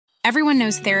Everyone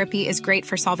knows therapy is great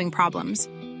for solving problems,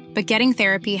 but getting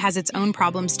therapy has its own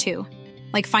problems too,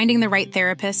 like finding the right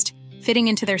therapist, fitting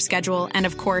into their schedule, and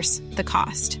of course, the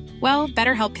cost. Well,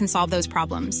 BetterHelp can solve those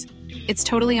problems. It's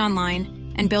totally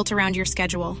online and built around your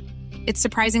schedule. It's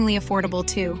surprisingly affordable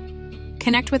too.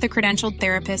 Connect with a credentialed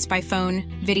therapist by phone,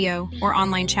 video, or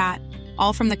online chat,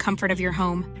 all from the comfort of your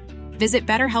home. Visit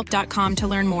BetterHelp.com to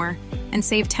learn more and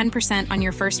save 10% on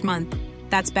your first month.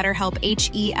 That's BetterHelp,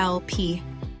 H-E-L-P.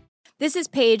 This is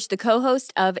Paige, the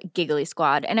co-host of Giggly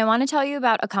Squad, and I want to tell you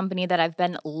about a company that I've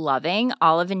been loving,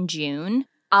 Olive & June.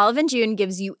 Olive & June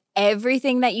gives you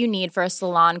everything that you need for a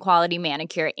salon-quality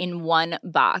manicure in one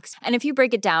box. And if you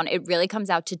break it down, it really comes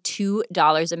out to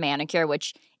 $2 a manicure,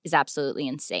 which is absolutely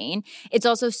insane. It's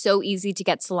also so easy to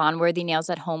get salon-worthy nails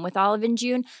at home with Olive &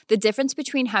 June. The difference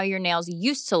between how your nails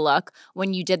used to look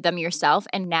when you did them yourself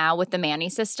and now with the Mani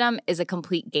system is a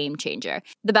complete game changer.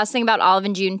 The best thing about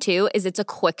Olive & June, too, is it's a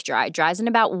quick dry. Dries in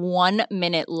about 1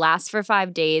 minute, lasts for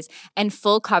 5 days, and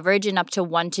full coverage in up to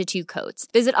 1 to 2 coats.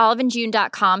 Visit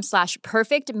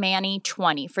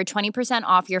oliveandjune.com/perfectmani20 for 20%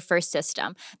 off your first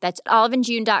system. That's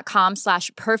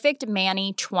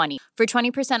oliveandjune.com/perfectmani20 for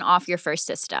 20% off your first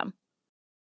system.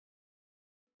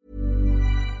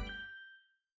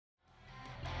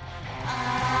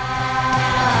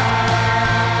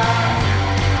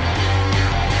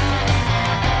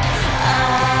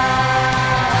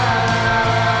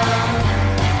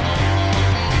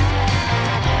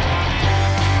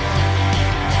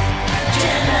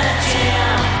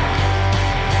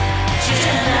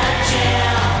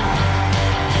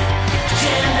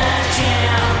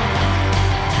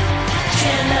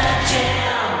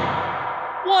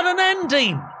 What an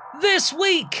ending this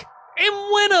week in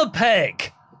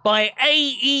Winnipeg by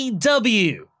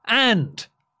AEW and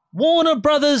Warner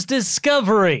Brothers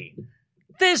Discovery.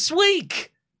 This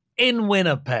week in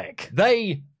Winnipeg,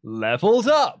 They leveled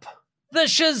up. the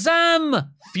Shazam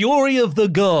Fury of the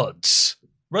Gods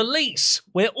release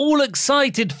we're all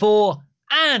excited for,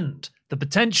 and the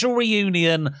potential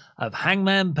reunion of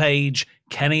Hangman Page,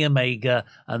 Kenny Omega,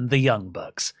 and the Young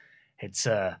Bucks. It's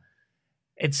one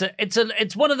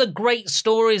of the great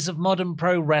stories of modern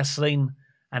pro wrestling,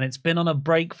 and it's been on a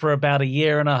break for about a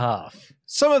year and a half.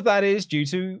 Some of that is due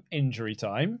to injury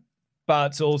time,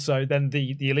 but also then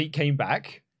the Elite came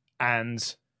back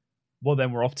and, well,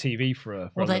 then we're off TV for a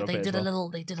little bit. They did a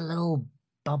little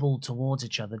bubble towards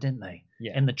each other, didn't they?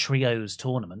 Yeah. In the trios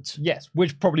tournament. Yes,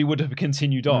 which probably would have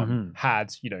continued on Mhm.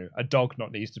 had, a dog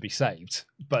not needs to be saved.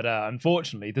 But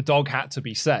unfortunately, the dog had to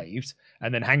be saved,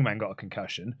 and then Hangman got a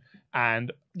concussion.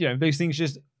 And, those things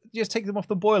just take them off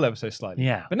the boil ever so slightly.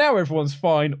 Yeah. But now everyone's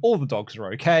fine, all the dogs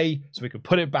are okay, so we can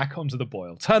put it back onto the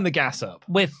boil. Turn the gas up.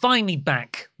 We're finally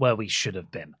back where we should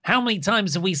have been. How many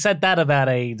times have we said that about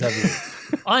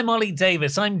AEW? I'm Ollie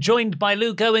Davis. I'm joined by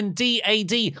Luke Owen,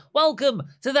 DAD. Welcome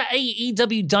to the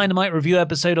AEW Dynamite review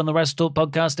episode on the Wrestle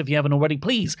Talk podcast. If you haven't already,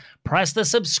 please press the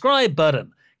subscribe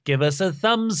button. Give us a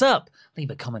thumbs up.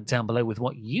 Leave a comment down below with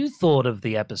what you thought of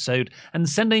the episode and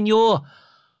send in your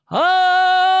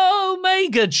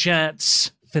Omega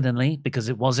chats. Fittingly, because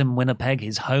it was in Winnipeg,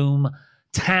 his home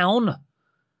town.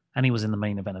 And he was in the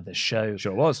main event of this show.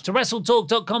 Sure was. To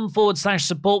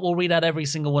WrestleTalk.com/support. We'll read out every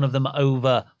single one of them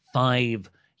over $5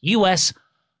 US,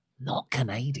 not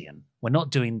Canadian. We're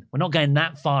not going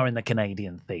that far in the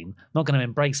Canadian theme. Not going to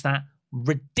embrace that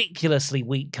ridiculously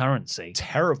weak currency.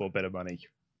 Terrible bit of money.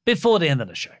 Before the end of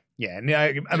the show. Yeah,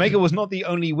 and Omega was not the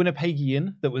only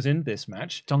Winnipegian that was in this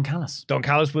match. Don Callis. Don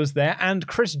Callis was there, and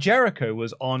Chris Jericho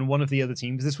was on one of the other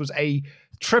teams. This was a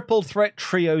triple threat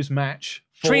trios match.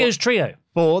 Trio.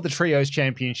 For the Trios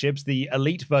Championships, the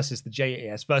Elite versus the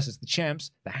JAS versus the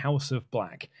Champs, the House of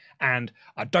Black. And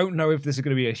I don't know if this is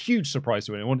going to be a huge surprise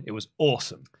to anyone. It was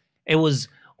awesome. It was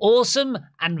awesome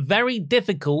and very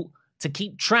difficult to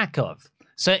keep track of.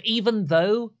 So even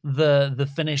though the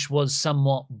finish was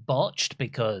somewhat botched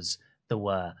because there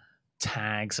were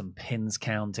tags and pins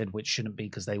counted, which shouldn't be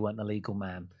because they weren't the legal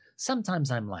man, sometimes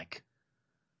I'm like,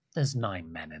 there's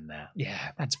 9 men in there.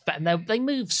 Yeah. That's they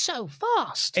move so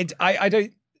fast. It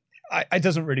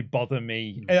doesn't really bother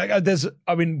me.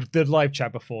 The live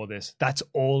chat before this, that's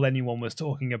all anyone was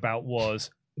talking about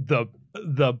was the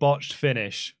botched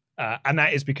finish. And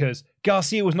that is because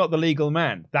Garcia was not the legal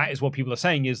man. That is what people are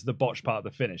saying is the botched part of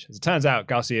the finish. As it turns out,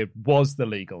 Garcia was the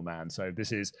legal man. So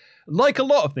this is, like a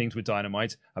lot of things with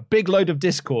Dynamite, a big load of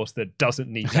discourse that doesn't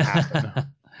need to happen.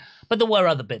 But there were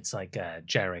other bits like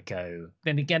Jericho.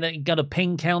 Then he got a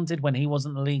pin counted when he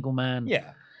wasn't the legal man.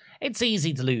 Yeah. It's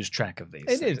easy to lose track of these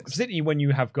It things. is, particularly when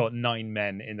you have got 9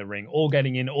 men in the ring, all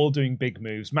getting in, all doing big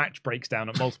moves. Match breaks down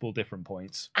at multiple different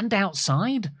points. And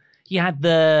outside, You had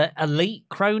the Elite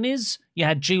cronies. You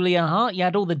had Julia Hart. You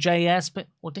had all the JS. But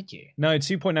or did you? No,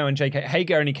 2.0 and Jake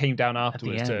Hager only came down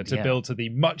afterwards to build to the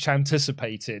much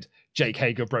anticipated Jake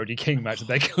Hager Brody King match that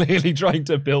they're clearly trying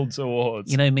to build towards.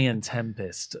 You know, me and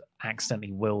Tempest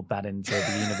accidentally willed that into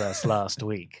the universe last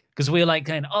week because we were like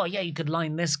going, oh yeah, you could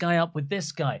line this guy up with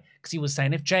this guy because he was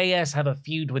saying if JS have a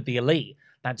feud with the Elite,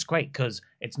 that's great because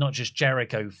it's not just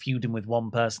Jericho feuding with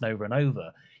one person over and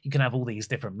over. You can have all these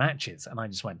different matches. And I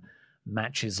just went,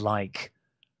 matches like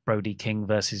Brody King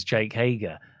versus Jake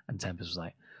Hager. And Tempest was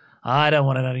like, I don't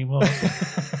want it anymore.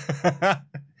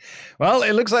 Well,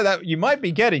 it looks like that you might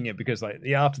be getting it because like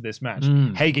after this match,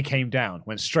 Hager came down,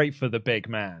 went straight for the big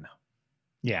man.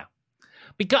 Yeah.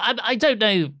 Because I don't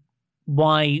know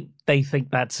why they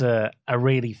think that's a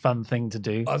really fun thing to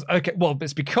do. Okay, well,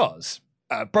 it's because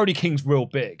Brody King's real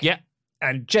big. Yeah.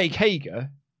 And Jake Hager,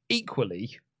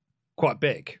 equally quite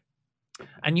big.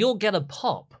 And you'll get a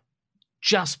pop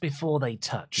just before they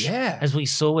touch. Yeah. As we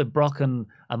saw with Brock and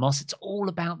Amos, it's all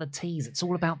about the tease. It's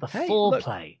all about the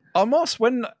foreplay. Amos,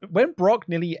 when Brock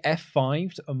nearly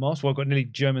F5'd Amos, got nearly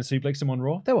German suplexed him on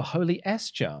Raw, there were holy S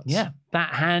chants. Yeah.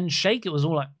 That handshake, it was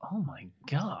all like, oh my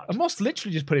God. Amos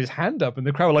literally just put his hand up and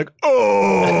the crowd were like,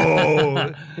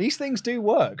 oh! These things do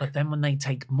work. But then when they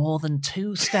take more than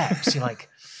 2 steps, you're like,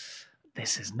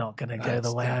 this is not going to go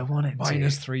the way I want it to.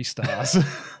 -3 stars.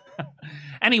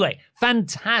 Anyway,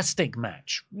 fantastic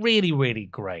match. Really, really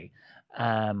great.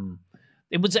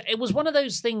 It was one of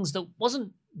those things that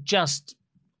wasn't just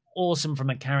awesome from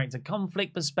a character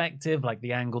conflict perspective, like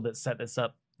the angle that set this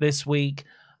up this week.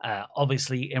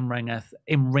 Obviously,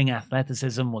 in-ring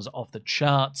athleticism was off the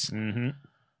charts.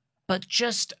 But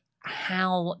just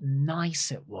how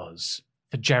nice it was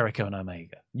for Jericho and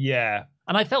Omega. Yeah.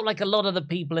 And I felt like a lot of the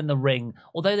people in the ring,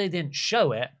 although they didn't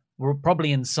show it, were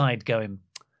probably inside going,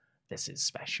 this is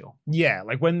special. Yeah,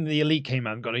 like when the Elite came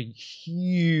out and got a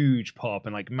huge pop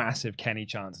and like massive Kenny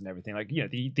chants and everything. Like, you know,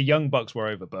 the Young Bucks were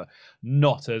over, but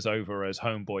not as over as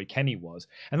Homeboy Kenny was.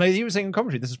 And like he was saying in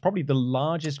commentary, this is probably the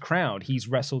largest crowd he's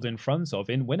wrestled in front of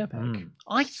in Winnipeg.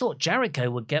 I thought Jericho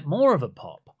would get more of a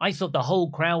pop. I thought the whole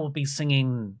crowd would be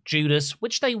singing Judas,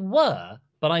 which they were,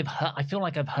 but I feel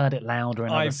like I've heard it louder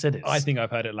in other cities. I think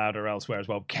I've heard it louder elsewhere as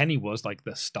well. Kenny was like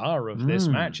the star of this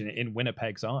match in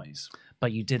Winnipeg's eyes.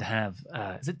 But you did have,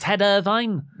 is it Ted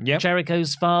Irvine? Yep.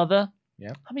 Jericho's father?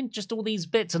 Yeah. I mean, just all these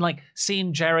bits and like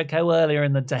seeing Jericho earlier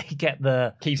in the day get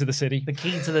the key to the city. The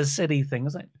key to the city thing. I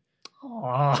was like,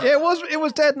 oh. Yeah, it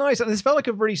was dead nice. And this felt like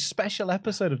a really special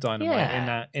episode of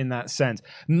Dynamite in that sense.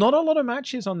 Not a lot of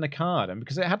matches on the card, and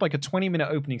because it had like a 20-minute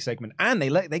opening segment, and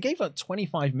they gave like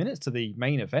 25 minutes to the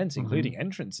main events, including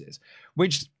entrances,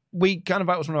 which that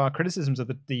was one of our criticisms of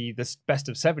the best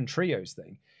of 7 trios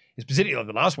thing. It's specifically like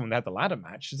the last one, they had the ladder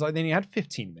match. It's like they only had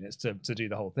 15 minutes to do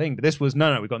the whole thing. But this was,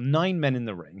 no, we've got 9 men in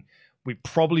the ring. We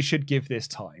probably should give this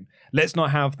time. Let's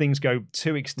not have things go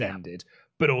too extended,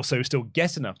 but also still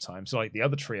get enough time. So like the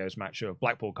other trios match of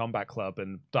Blackpool Combat Club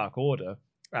and Dark Order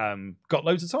got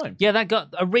loads of time. Yeah, that got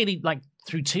a really, like,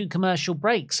 through 2 commercial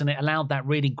breaks, and it allowed that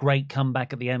really great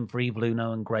comeback at the end for Evil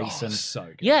Uno and Grayson. So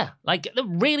good. Yeah, like a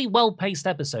really well-paced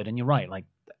episode, and you're right, like,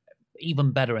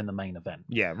 even better in the main event.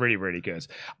 Yeah, really, really good.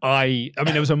 I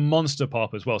mean, there was a monster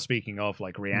pop as well, speaking of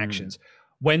like reactions.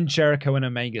 When Jericho and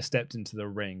Omega stepped into the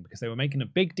ring, because they were making a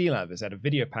big deal out of this, they had a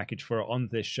video package for it on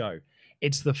this show.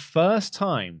 It's the first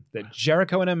time that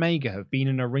Jericho and Omega have been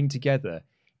in a ring together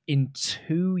in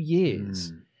 2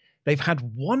 years. They've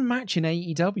had 1 match in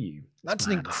AEW. That's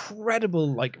an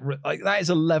incredible, like that is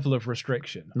a level of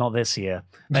restriction. Not this year.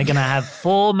 They're going to have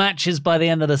 4 matches by the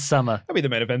end of the summer. That'll be the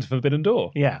main event of Forbidden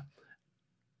Door. Yeah.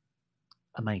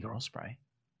 Omega Ospreay.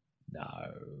 No.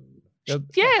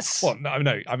 Yes. Well,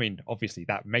 no. I mean, obviously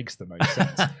that makes the most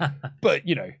sense. But,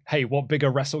 you know, hey, what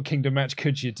bigger Wrestle Kingdom match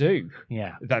could you do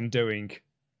than doing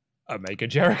Omega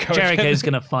Jericho? Jericho's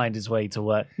going to find his way to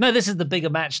work. No, this is the bigger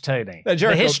match, Tony. The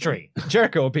history.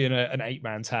 Jericho will be in an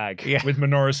 8-man tag with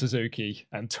Minoru Suzuki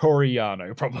and Toru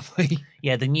Yano, probably.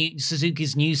 Yeah, the new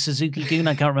Suzuki-gun.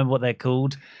 I can't remember what they're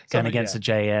called. Going against the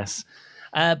JS.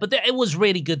 But it was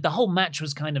really good. The whole match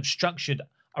was kind of structured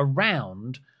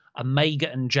around Omega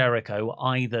and Jericho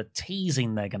either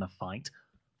teasing they're going to fight,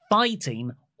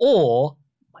 fighting, or,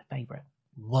 my favorite,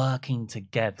 working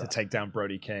together to take down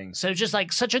Brody King. So just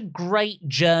like such a great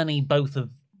journey both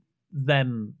of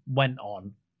them went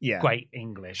on. Yeah. Great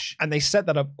English. And they set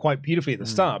that up quite beautifully at the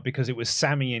start because it was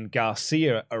Sammy and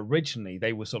Garcia originally.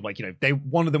 They were sort of like, you know,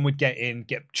 one of them would get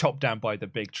chopped down by the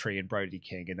big tree and Brody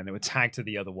King, and then they would tag to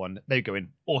the other one. They'd go in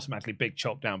automatically big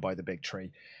chop down by the big tree.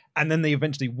 And then they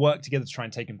eventually worked together to try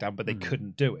and take him down, but they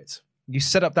couldn't do it. You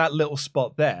set up that little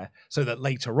spot there so that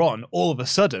later on, all of a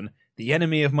sudden, the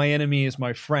enemy of my enemy is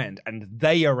my friend, and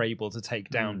they are able to take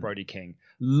down Brody King.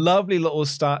 Lovely little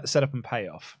setup and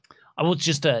payoff. I will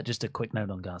just a quick note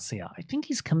on Garcia. I think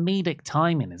his comedic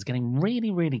timing is getting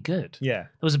really, really good. Yeah. There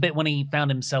was a bit when he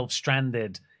found himself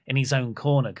stranded in his own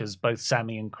corner because both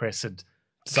Sammy and Chris had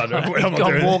gone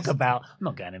walkabout. I'm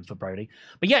not getting in for Brody.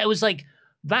 But yeah, it was like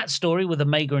that story with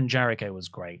Omega and Jericho was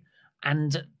great.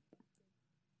 And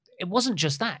it wasn't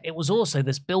just that. It was also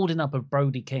this building up of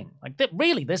Brody King. Like,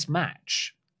 really, this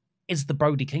match is the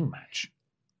Brody King match.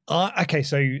 Okay,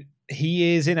 so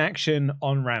he is in action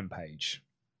on Rampage.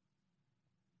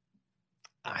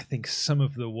 I think some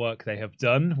of the work they have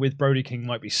done with Brody King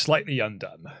might be slightly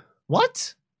undone.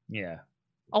 What? Yeah.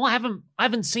 Oh, I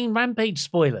haven't seen Rampage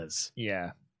spoilers.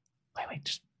 Yeah. Wait,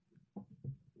 just...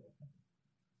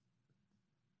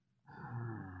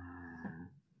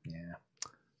 Yeah.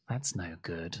 That's no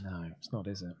good. No, it's not,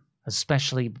 is it?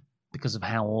 Especially because of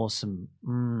how awesome...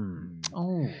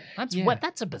 Oh,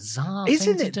 that's a bizarre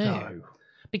Isn't thing it, to do. though?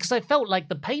 Because I felt like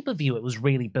the pay-per-view, it was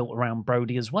really built around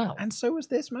Brody as well. And so was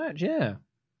this match, yeah.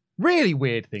 Really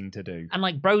weird thing to do. And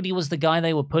like Brody was the guy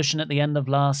they were pushing at the end of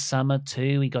last summer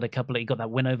too. He got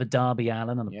that win over Darby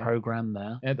Allin on the program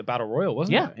there. Yeah, the Battle Royal,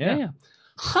 wasn't it? Yeah.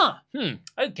 Huh.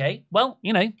 Okay. Well,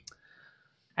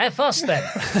 F us then.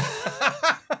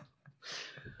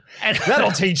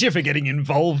 That'll teach you for getting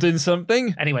involved in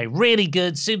something. Anyway, really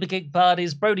good. Super kick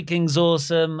parties. Brody King's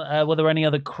awesome. Were there any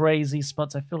other crazy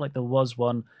spots? I feel like there was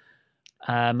one.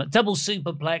 Double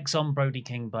superplex on Brody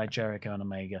King by Jericho and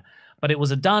Omega. But it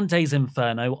was a Dante's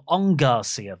Inferno on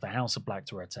Garcia for House of Black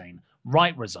to retain.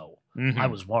 Right result. I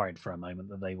was worried for a moment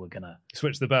that they were going to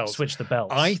switch the belts.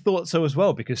 I thought so as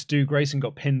well, because Stu Grayson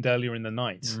got pinned earlier in the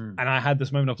night. And I had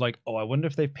this moment of like, I wonder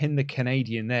if they've pinned the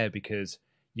Canadian there because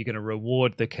you're going to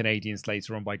reward the Canadians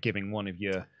later on by giving one of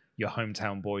your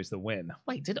hometown boys the win.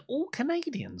 Wait, did all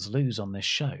Canadians lose on this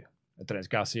show? I don't know, is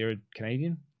Garcia a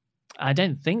Canadian? I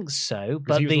don't think so.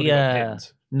 But the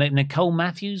Nicole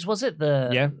Matthews, was it?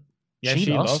 Yeah,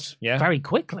 she lost. Yeah, very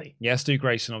quickly. Yeah, Stu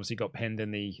Grayson obviously got pinned in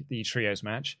the trios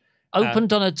match.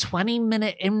 Opened on a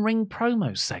 20-minute in-ring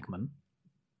promo segment.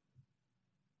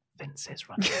 Vince is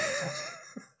running.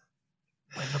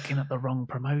 We're looking at the wrong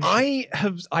promotion.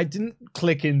 I didn't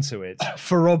click into it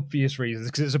for obvious reasons,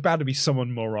 because it's about to be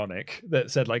someone moronic that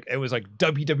said like it was like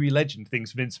WWE legend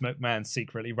thinks Vince McMahon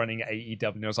secretly running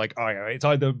AEW, and I was like, it's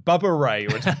either Bubba Ray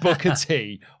or it's Booker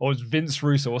T or it's Vince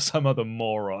Russo or some other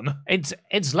moron.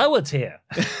 It's lower tier.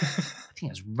 I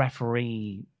think it's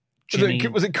referee Jimmy.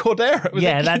 Was it Cordera?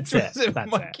 That's it. Was it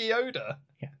Mikey Oda?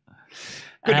 Yeah.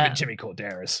 Could have been Jimmy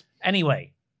Corderas.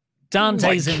 Anyway.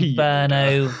 Dante's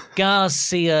Inferno,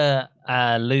 Garcia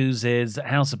loses,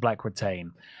 House of Black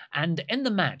retain. And in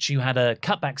the match, you had a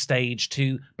cut backstage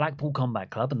to Blackpool Combat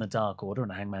Club and the Dark Order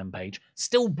and Hangman Page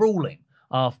still brawling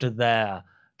after their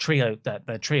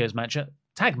trios match,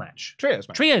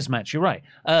 trios match, you're right,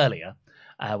 earlier.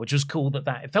 Which was cool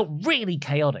that it felt really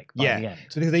chaotic by the end.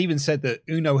 So they even said that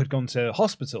Uno had gone to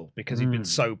hospital because he'd been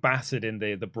so battered in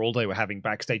the brawl they were having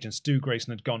backstage, and Stu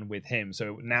Grayson had gone with him.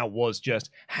 So it now was just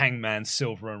Hangman,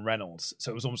 Silver, and Reynolds. So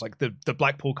it was almost like the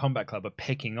Blackpool Combat Club are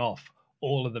picking off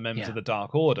all of the members of the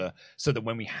Dark Order, so that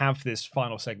when we have this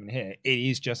final segment here, it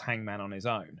is just Hangman on his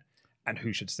own. And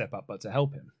who should step up but to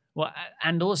help him? Well,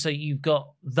 and also you've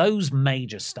got those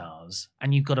major stars,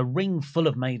 and you've got a ring full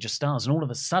of major stars, and all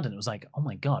of a sudden it was like, oh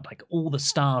my God, like all the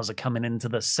stars are coming into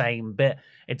the same bit.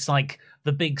 It's like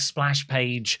the big splash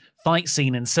page fight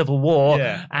scene in Civil War,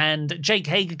 and Jake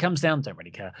Hager comes down, don't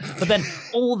really care. But then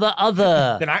all the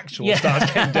other... then actual stars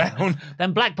came down.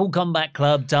 Then Blackpool Combat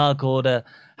Club, Dark Order,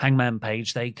 Hangman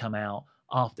Page, they come out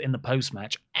after in the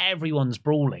post-match. Everyone's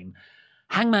brawling.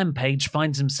 Hangman Page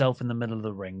finds himself in the middle of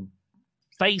the ring,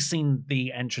 facing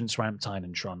the entrance ramp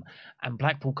Titantron, and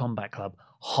Blackpool Combat Club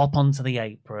hop onto the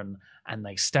apron and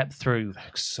they step through.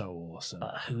 Looks so awesome.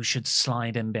 Who should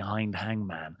slide in behind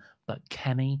Hangman but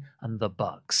Kenny and the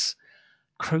Bucks?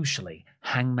 Crucially,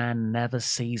 Hangman never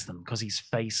sees them because he's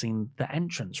facing the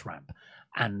entrance ramp.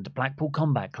 And Blackpool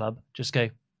Combat Club just go,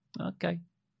 okay,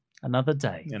 another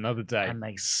day. Another day. And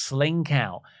they slink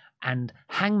out. And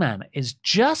Hangman is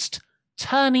just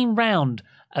turning round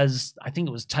as I think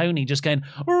it was Tony just going,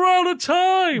 we're out of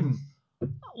time.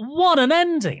 What an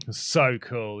ending. So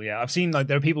cool. Yeah. I've seen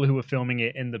there are people who were filming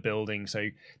it in the building. So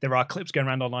there are clips going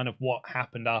around online of what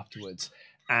happened afterwards.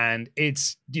 And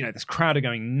it's, this crowd are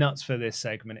going nuts for this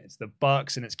segment. It's the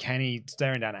Bucks and it's Kenny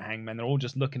staring down at Hangman. They're all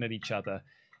just looking at each other.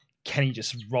 Kenny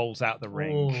just rolls out the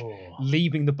ring, Oh.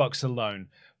 leaving the Bucks alone.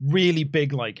 Really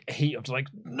big, like, heat of like,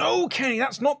 no, Kenny,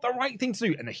 that's not the right thing to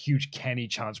do. And a huge Kenny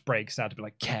chant breaks out to be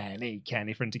like, Kenny,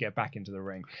 for him to get back into the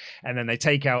ring. And then they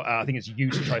take out, I think it's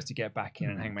Yuta tries to get back in,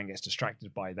 and Hangman gets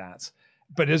distracted by that.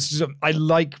 But it's just,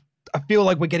 I feel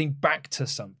like we're getting back to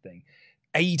something.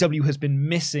 AEW has been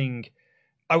missing.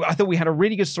 I thought we had a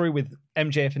really good story with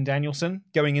MJF and Danielson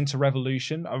going into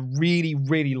Revolution. I really,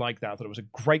 really liked that. I thought it was a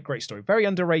great, great story. Very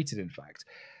underrated, in fact.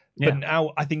 Yeah. But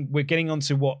now I think we're getting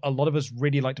onto what a lot of us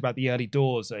really liked about the early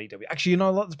doors of AEW. Actually, a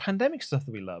lot of the pandemic stuff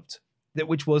that we loved,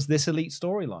 which was this Elite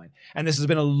storyline. And this has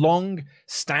been a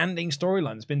long-standing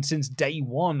storyline. It's been since day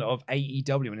one of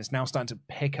AEW, and it's now starting to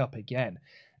pick up again.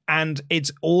 And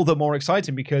it's all the more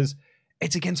exciting because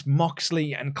it's against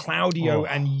Moxley and Claudio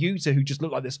and Yuta, who just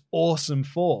look like this awesome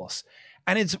force.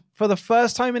 And it's for the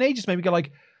first time in ages, maybe go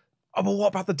like, oh, but what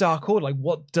about the Dark Order? Like,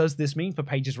 what does this mean for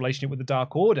Paige's relationship with the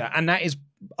Dark Order? And that is,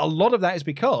 a lot of that is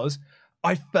because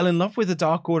I fell in love with the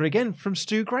Dark Order again from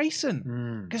Stu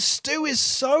Grayson. Because Stu is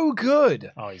so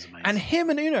good. Oh, he's amazing. And him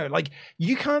and Uno, like,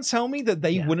 you can't tell me that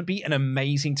they wouldn't be an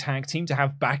amazing tag team to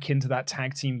have back into that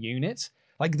tag team unit.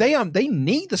 Like, they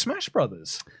need the Smash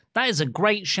Brothers. That is a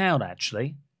great shout,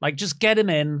 actually. Like, just get him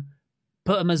in,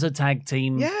 put him as a tag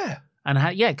team. Yeah.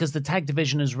 And because the tag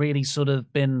division has really sort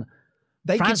of been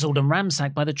frazzled and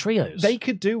ramsacked by the trios. They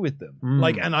could do with them.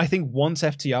 Like, and I think once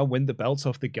FTR win the belts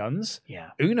off the Guns,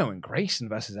 Uno and Grayson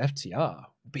versus FTR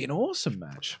would be an awesome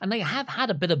match. And they have had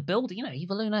a bit of build. You know,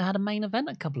 Evil Uno had a main event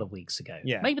a couple of weeks ago.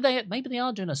 Yeah. Maybe they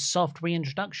are doing a soft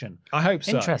reintroduction. I hope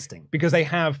so. Interesting. Because they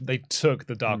took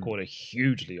the Dark Order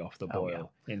hugely off the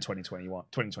boil in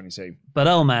 2022. But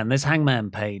oh man, this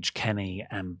Hangman Page, Kenny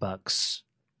and Bucks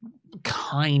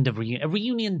kind of a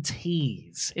reunion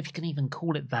tease, if you can even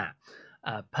call it that.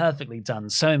 Perfectly done.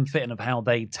 So fitting of how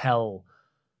they tell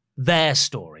their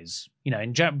stories. You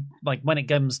know, like when it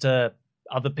comes to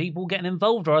other people getting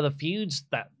involved or other feuds,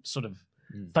 that sort of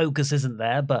focus isn't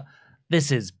there. But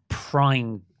this is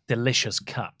prime, delicious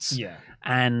cuts. Yeah.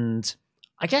 And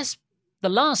I guess the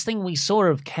last thing we saw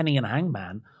of Kenny and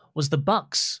Hangman was the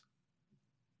Bucks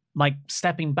like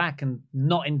stepping back and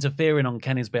not interfering on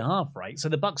Kenny's behalf, right? So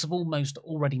the Bucks have almost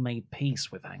already made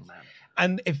peace with Hangman.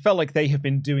 And it felt like they have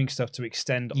been doing stuff to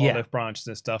extend olive branches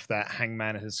and stuff that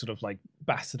Hangman has sort of like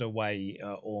battered away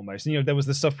almost. And, you know, there was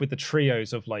the stuff with the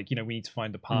trios of like, you know, we need to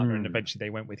find a partner. And eventually they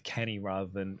went with Kenny rather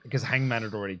than, because Hangman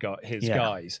had already got his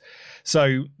guys.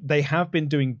 So they have been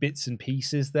doing bits and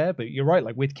pieces there. But you're right,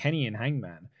 like with Kenny and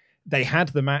Hangman, they had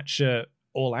the match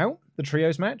All Out, the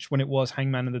trios match, when it was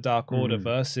Hangman and the Dark Order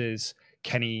versus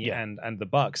Kenny and the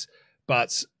Bucks.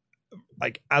 But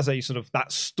like as a sort of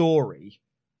that story,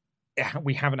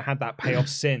 we haven't had that payoff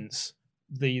since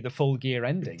the Full Gear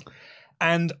ending.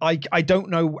 And I don't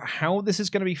know how this is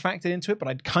going to be factored into it, but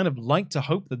I'd kind of like to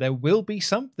hope that there will be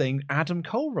something Adam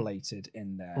Cole related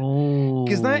in there.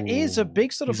 Because that is a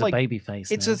big sort of like baby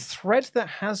face. It's a thread that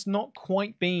has not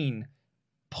quite been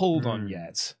pulled on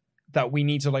yet. That we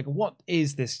need to like, what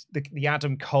is this, the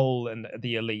Adam Cole and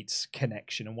the Elite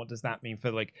connection, and what does that mean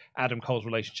for like Adam Cole's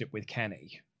relationship with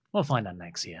Kenny? We'll find out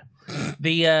next year.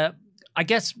 I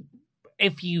guess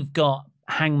if you've got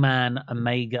Hangman,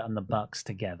 Omega, and the Bucks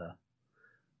together,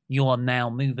 you are now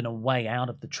moving away out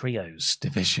of the trios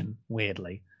division,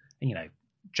 weirdly. And, you know,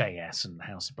 JS and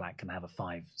House of Black can have a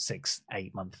 5, 6,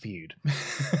 8 month feud.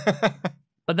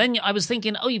 But then I was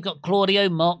thinking, you've got Claudio,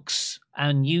 Mox,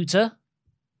 and Yuta.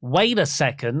 Wait a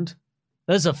second.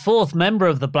 There's a fourth member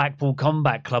of the Blackpool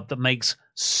Combat Club that makes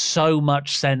so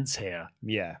much sense here.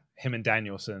 Yeah. Him and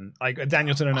Danielson, like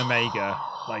Danielson and Omega,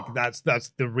 like that's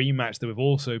the rematch that we've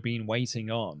also been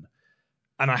waiting on.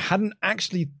 And I hadn't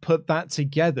actually put that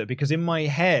together because in my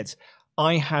head,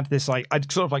 I had this like,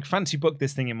 I'd sort of like fancy booked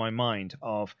this thing in my mind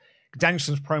of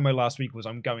Danielson's promo last week was,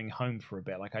 I'm going home for a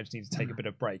bit. Like, I just need to take a bit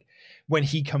of break. When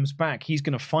he comes back, he's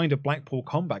going to find a Blackpool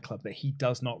Combat Club that he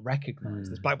does not recognize.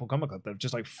 This Blackpool Combat Club that have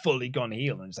just like fully gone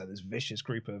heel and it's like this vicious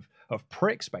group of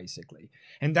pricks, basically.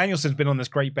 And Danielson's been on this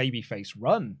great babyface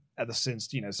run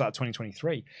since, you know, start of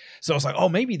 2023. So I was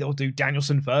like, maybe they'll do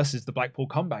Danielson versus the Blackpool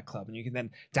Combat Club. And you can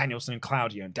then Danielson and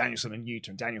Claudio and Danielson and Yuta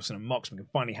and Danielson and Mox. We can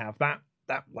finally have that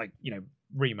like, you know,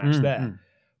 rematch there.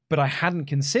 But I hadn't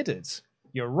considered...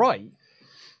 You're right.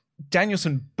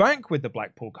 Danielson back with the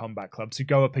Blackpool Combat Club to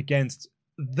go up against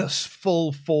the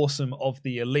full foursome of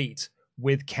the Elite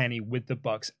with Kenny, with the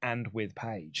Bucks, and with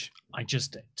Paige.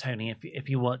 Tony, if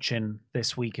you're watching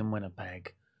This Week in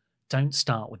Winnipeg, don't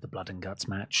start with the Blood and Guts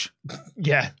match.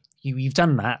 Yeah. You've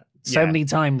done that. so many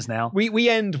times now. We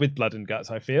end with blood and guts,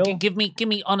 I feel. Give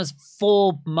me honest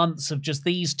 4 months of just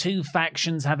these two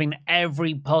factions having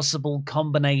every possible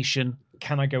combination.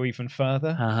 Can I go even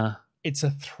further? Uh-huh. It's a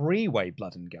 3-way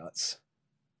blood and guts,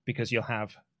 because you'll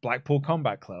have Blackpool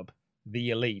Combat Club, the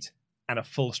Elite, and a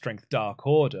full-strength Dark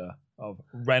Order of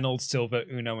Reynolds, Silver,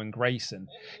 Uno, and Grayson.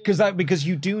 Because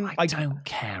you do. I don't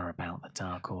care about the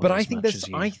Dark Order, but I think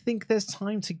there's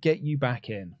time to get you back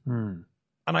in.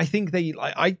 And I think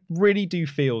I really do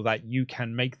feel that you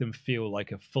can make them feel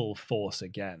like a full force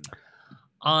again.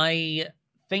 I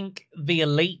think the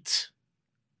Elite,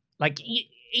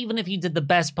 even if you did the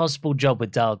best possible job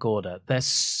with Dark Order, they're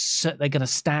going to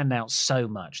stand out so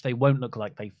much. They won't look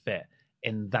like they fit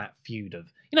in that feud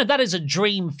of, that is a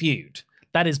dream feud.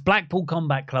 That is Blackpool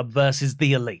Combat Club versus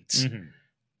the Elite. Mm-hmm.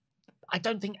 I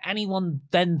don't think anyone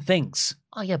then thinks,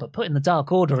 oh yeah, but put in the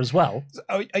Dark Order as well.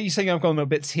 Are you saying I'm going a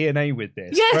bit TNA with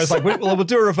this? Yes. Where it's we'll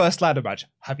do a reverse ladder match.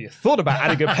 Have you thought about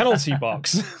adding a penalty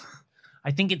box?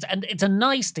 I think it's a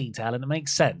nice detail and it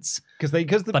makes sense. But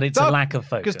it's a lack of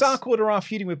focus. Because Dark Order are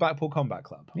feuding with Blackpool Combat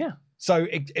Club. Yeah. So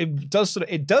it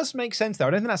does make sense there.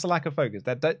 I don't think that's a lack of focus.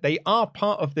 That they are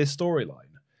part of this storyline.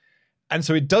 And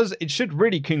so it should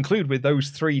really conclude with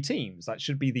those 3 teams. That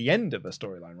should be the end of a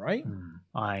storyline, right?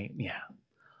 I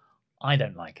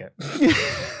don't like it.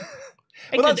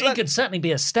 It could certainly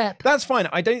be a step. That's fine.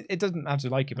 It doesn't have to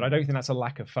like it, but I don't think that's a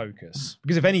lack of focus.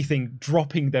 Because if anything,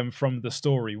 dropping them from the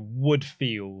story would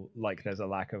feel like there's a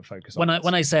lack of focus. When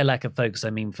I say a lack of focus, I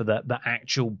mean for the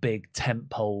actual big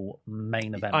tentpole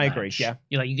main event. I agree. Yeah,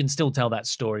 you can still tell that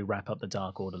story, wrap up the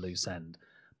Dark Order loose end,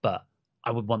 but I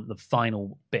would want the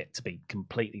final bit to be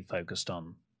completely focused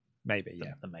on the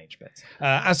mage bits.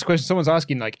 As the question, someone's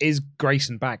asking, is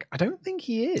Grayson back? I don't think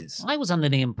he is. I was under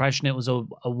the impression it was a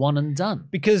one and done.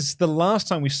 Because the last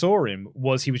time we saw him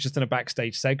he was just in a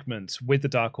backstage segment with the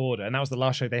Dark Order, and that was the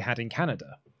last show they had in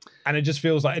Canada. And it just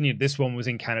feels like, this one was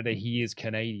in Canada, he is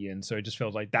Canadian, so it just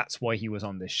feels like that's why he was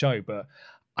on this show. But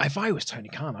if I was Tony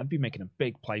Khan, I'd be making a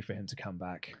big play for him to come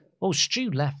back. Well,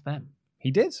 Stu left them. He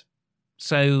did.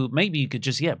 So maybe you could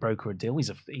just broker a deal. He's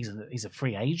a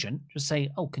free agent. Just say,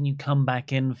 oh, can you come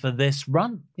back in for this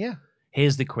run? Yeah.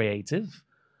 Here's the creative.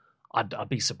 I'd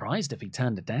be surprised if he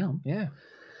turned it down. Yeah.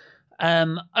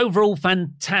 Overall,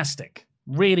 fantastic.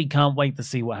 Really can't wait to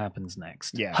see what happens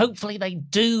next. Yeah. Hopefully they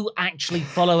do actually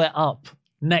follow it up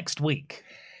next week.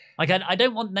 I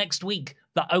don't want next week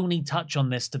the only touch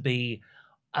on this to be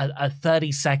a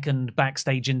 30-second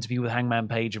backstage interview with Hangman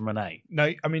Page and Renee.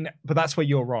 No, but that's where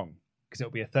you're wrong. Because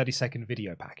it'll be a 30-second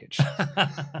video package.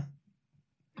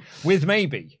 With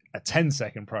maybe a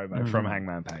 10-second promo from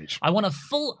Hangman Page. I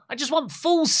just want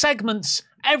full segments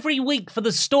every week for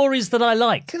the stories that I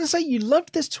like. I was going to say, you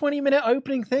loved this 20-minute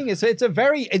opening thing.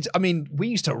 We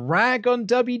used to rag on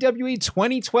WWE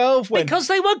 2012 because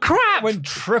they were crap. When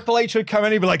Triple H would come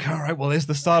in, he'd be like, all right, well, here's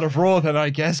the start of Raw then,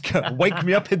 I guess. Wake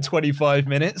me up in 25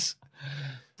 minutes.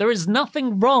 There is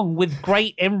nothing wrong with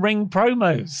great in-ring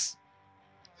promos.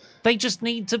 They just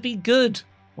need to be good,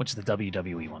 which the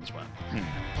WWE ones were.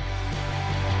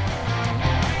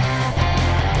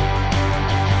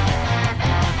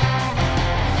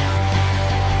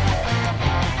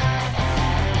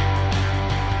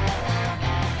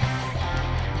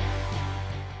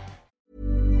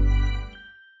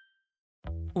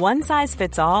 One size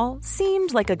fits all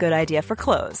seemed like a good idea for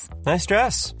clothes. Nice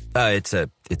dress. It's a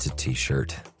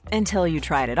t-shirt. Until you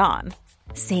tried it on.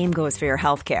 Same goes for your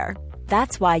healthcare.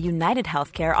 That's why United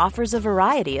Healthcare offers a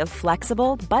variety of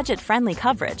flexible, budget-friendly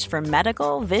coverage for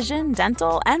medical, vision,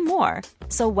 dental, and more.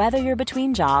 So whether you're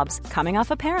between jobs, coming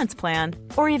off a parent's plan,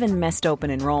 or even missed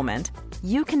open enrollment,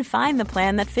 you can find the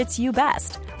plan that fits you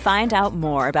best. Find out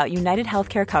more about United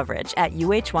Healthcare coverage at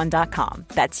UH1.com.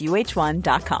 That's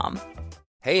UH1.com.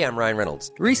 Hey, I'm Ryan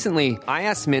Reynolds. Recently, I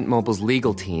asked Mint Mobile's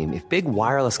legal team if big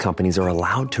wireless companies are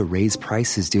allowed to raise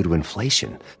prices due to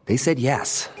inflation. They said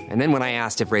yes. And then when I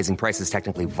asked if raising prices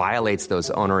technically violates those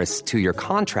onerous 2-year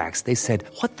contracts, they said,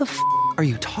 what the f*** are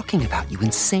you talking about, you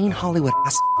insane Hollywood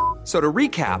ass f- So to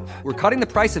recap, we're cutting the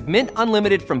price of Mint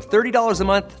Unlimited from $30 a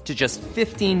month to just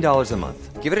 $15 a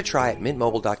month. Give it a try at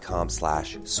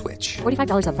mintmobile.com/switch.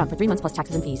 $45 up front for 3 months plus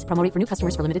taxes and fees. Promo rate for new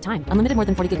customers for limited time. Unlimited more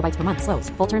than 40 gigabytes per month. Slows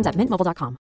full terms at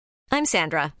mintmobile.com. I'm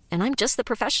Sandra, and I'm just the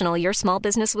professional your small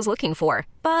business was looking for.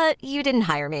 But you didn't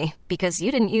hire me because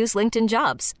you didn't use LinkedIn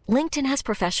Jobs. LinkedIn has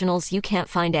professionals you can't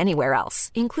find anywhere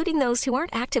else, including those who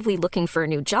aren't actively looking for a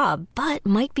new job, but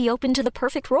might be open to the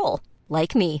perfect role,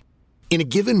 like me. In a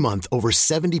given month, over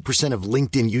 70% of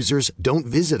LinkedIn users don't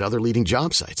visit other leading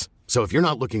job sites. So if you're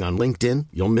not looking on LinkedIn,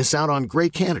 you'll miss out on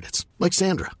great candidates like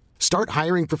Sandra. Start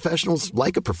hiring professionals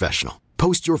like a professional.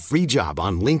 Post your free job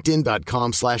on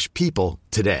linkedin.com/people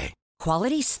today.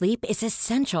 Quality sleep is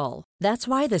essential. That's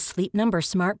why the Sleep Number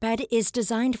Smart Bed is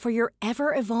designed for your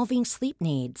ever-evolving sleep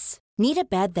needs. Need a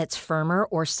bed that's firmer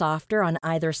or softer on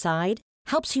either side?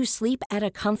 Helps you sleep at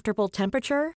a comfortable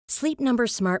temperature? Sleep Number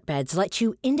Smart Beds let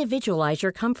you individualize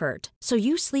your comfort, so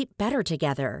you sleep better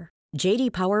together. J.D.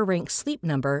 Power ranks Sleep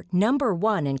Number number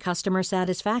 1 in customer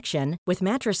satisfaction with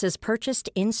mattresses purchased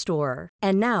in-store.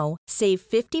 And now, save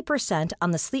 50%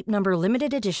 on the Sleep Number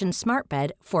Limited Edition Smart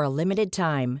Bed for a limited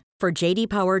time. For J.D.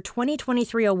 Power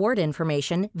 2023 award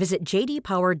information, visit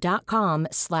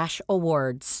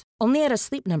jdpower.com/awards. Only at a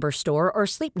Sleep Number store or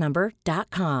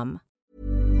sleepnumber.com.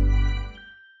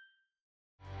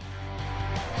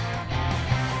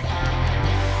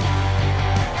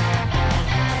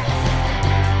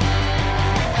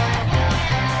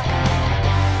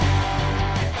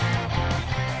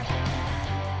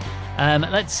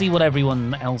 Let's see what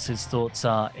everyone else's thoughts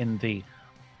are in the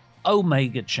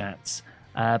Omega chats.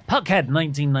 Puckhead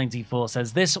 1994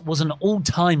 says, this was an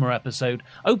all-timer episode.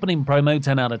 Opening promo,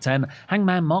 10 out of 10.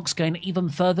 Hangman Mox going even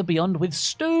further beyond with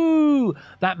Stu.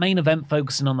 That main event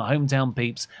focusing on the hometown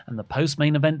peeps and the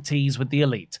post-main event tease with the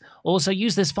Elite. Also,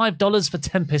 use this $5 for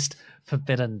Tempest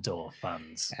Forbidden Door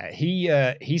funds. He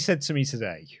said to me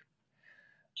today,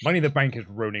 Money in the Bank is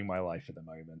ruining my life at the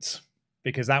moment.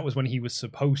 Because that was when he was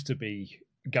supposed to be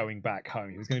going back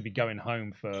home. He was going to be going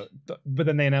home but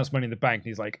then they announced Money in the Bank, and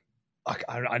he's like,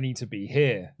 I need to be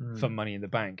here for Money in the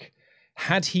Bank.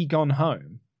 Had he gone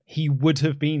home, he would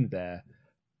have been there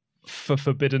for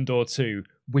Forbidden Door 2,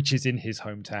 which is in his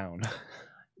hometown.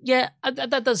 Yeah,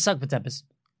 that does suck for Tempest.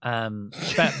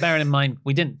 Bearing in mind,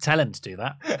 we didn't tell him to do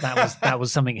that. That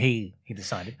was something he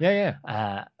decided.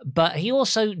 Yeah. But he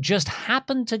also just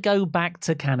happened to go back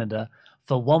to Canada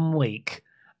for 1 week,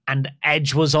 and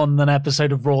Edge was on an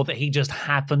episode of Raw that he just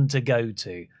happened to go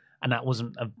to, and that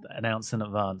wasn't announced in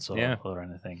advance or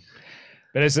anything.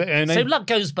 But so luck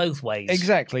goes both ways.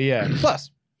 Exactly, yeah. Plus,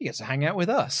 he gets to hang out with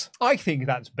us. I think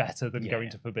that's better than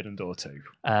going to Forbidden Door 2.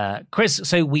 Chris,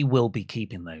 so we will be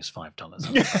keeping those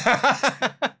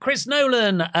 $5. Chris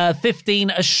Nolan, 15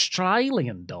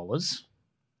 Australian dollars.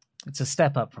 It's a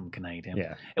step up from Canadian.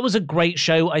 Yeah. It was a great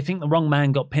show. I think the wrong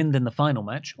man got pinned in the final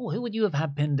match. Oh, who would you have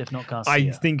had pinned if not Garcia? I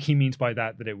think he means by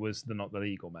that it was not the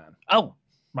legal man. Oh,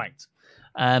 right.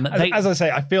 As I say,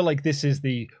 I feel like this is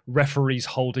the referees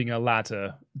holding a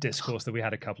ladder discourse that we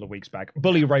had a couple of weeks back.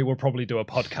 Bully Ray will probably do a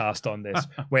podcast on this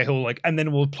where he'll and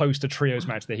then we'll post a trios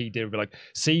match that he did. We'll be like,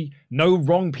 see, no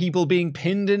wrong people being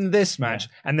pinned in this match.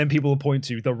 Yeah. And then people will point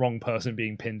to the wrong person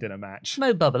being pinned in a match.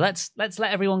 No, Bubba, let's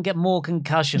let everyone get more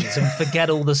concussions and forget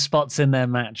all the spots in their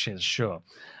matches. Sure.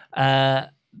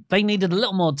 They needed a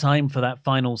little more time for that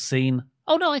final scene.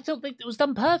 Oh, no, I thought it was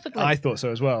done perfectly. I thought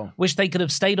so as well. Wish they could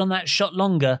have stayed on that shot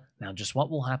longer. Now, just what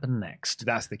will happen next?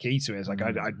 That's the key to it. It's like,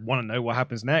 I want to know what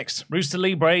happens next. Rooster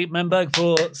Libre, Menberg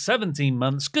for 17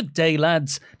 months. Good day,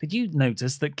 lads. Did you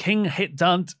notice that King hit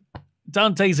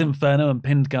Dante's Inferno and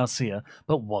pinned Garcia,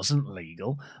 but wasn't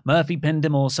legal? Murphy pinned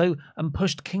him also and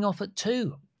pushed King off at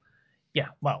 2. Yeah,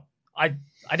 well, I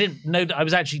didn't know that I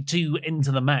was actually too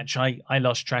into the match. I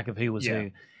lost track of who was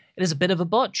who. It is a bit of a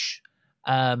botch.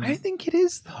 I think it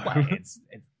is, though. Well, it's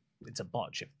a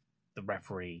botch if the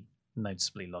referee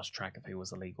noticeably lost track of who was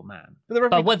the legal man.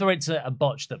 But whether it's a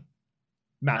botch that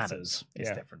matters is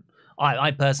different.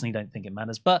 I personally don't think it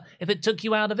matters. But if it took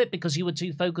you out of it because you were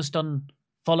too focused on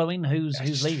following who's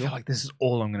legal, I feel like this is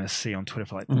all I'm going to see on Twitter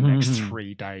for like the next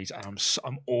 3 days, and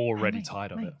I'm already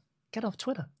tired of it. Get off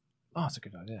Twitter. Oh, that's a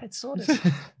good idea. It's sorted.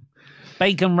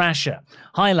 Bacon Rasher.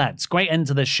 Hi, lads. Great end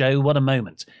to the show. What a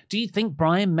moment. Do you think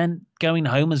Brian meant going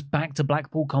home as back to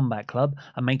Blackpool Combat Club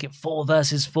and make it 4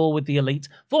 versus 4 with the Elite?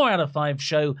 4 out of 5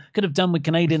 show. Could have done with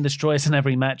Canadian Destroyers in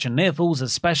every match and near falls,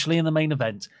 especially in the main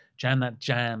event. Jam that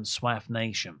jam, Swaff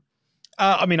Nation.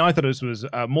 I mean, I thought this was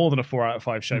more than a 4 out of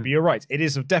 5 show, but you're right. It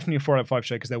is definitely a 4 out of 5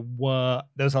 show because there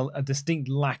was a distinct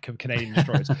lack of Canadian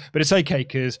Destroyers. But it's okay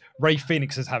because Ray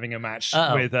Phoenix is having a match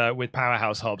with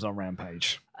Powerhouse Hobbs on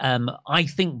Rampage. I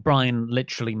think Brian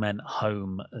literally meant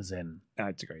home as in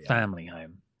family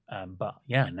home. But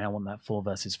yeah, now on that 4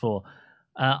 versus 4.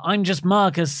 I'm just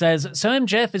Marcus says, so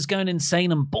MJF is going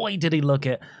insane and boy did he look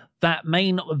it. That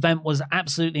main event was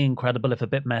absolutely incredible, if a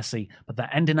bit messy, but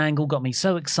that ending angle got me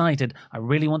so excited. I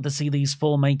really want to see these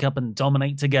 4 make up and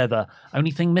dominate together. Only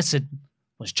thing missing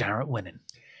was Jarrett winning.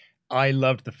 I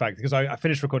loved the fact, because I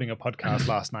finished recording a podcast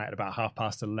last night at about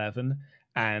 11:30,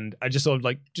 And I just sort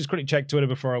of just quickly checked Twitter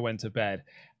before I went to bed.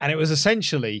 And it was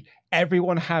essentially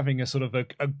everyone having a sort of a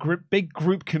big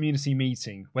group community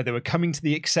meeting where they were coming to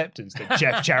the acceptance that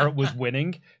Jeff Jarrett was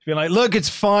winning. Being like, look, it's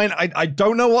fine. I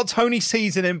don't know what Tony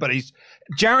sees in him, but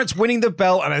Jarrett's winning the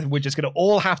belt, and we're just going to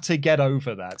all have to get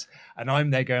over that. And I'm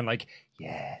there going like,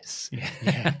 yes,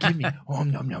 yeah, give me,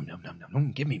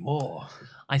 give me more.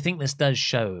 I think this does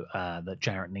show that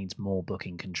Jarrett needs more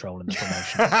booking control in the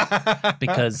promotion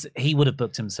because he would have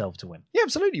booked himself to win. Yeah,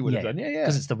 absolutely, he would have done. Yeah,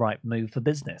 because it's the right move for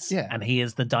business. Yeah, and he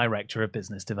is the director of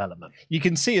business development. You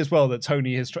can see as well that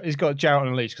Tony he's got Jarrett on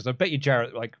a leash because I bet you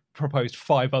Jarrett proposed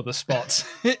 5 other spots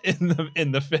in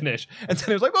the finish, and then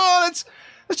he was like, "Oh, let's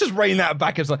just rein that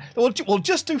back." It's like, we'll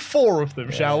just do 4 of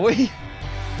them, shall we?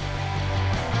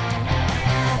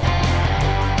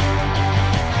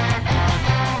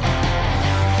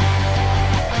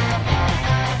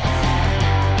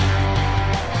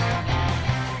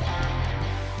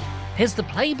 Here's the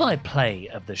play-by-play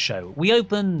of the show. We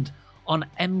opened on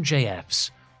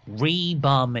MJF's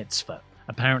re-bar mitzvah,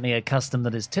 apparently a custom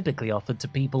that is typically offered to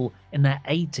people in their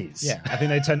 80s. Yeah, I think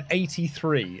they turn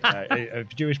 83.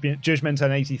 If Jewish men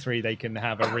turn 83, they can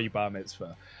have a re-bar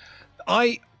mitzvah.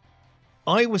 I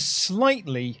was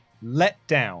slightly let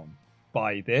down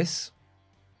by this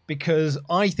because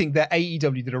I think that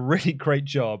AEW did a really great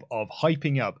job of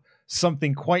hyping up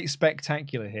something quite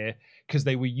spectacular here, because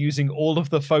they were using all of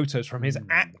the photos from his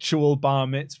actual bar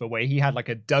mitzvah where he had like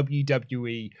a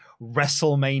WWE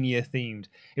WrestleMania themed.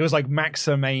 It was like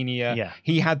Maxomania. Yeah.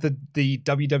 He had the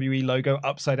WWE logo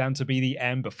upside down to be the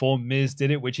M before Miz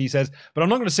did it, which he says, but I'm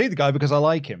not going to see the guy because I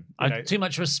like him. Too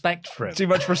much respect for him. Too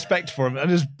much respect for him. And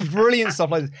there's brilliant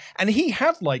stuff like this. And he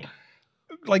had like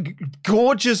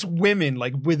gorgeous women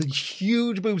with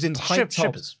huge boobs in tight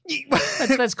tops.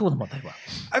 Let's call them what they were.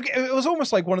 Okay, it was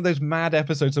almost like one of those mad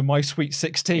episodes of My Sweet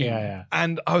 16. Yeah.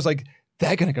 And I was like,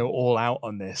 they're going to go all out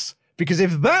on this. Because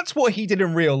if that's what he did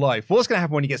in real life, what's going to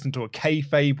happen when he gets into a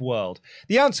kayfabe world?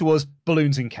 The answer was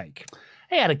balloons and cake.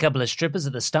 He had a couple of strippers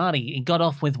at the start. He got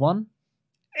off with one.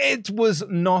 It was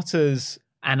not as...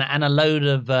 And a load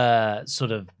of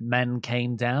sort of men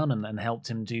came down and helped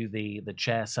him do the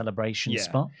chair celebration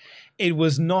spot. It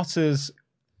was not as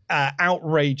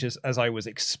outrageous as I was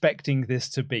expecting this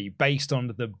to be based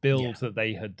on the build that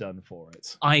they had done for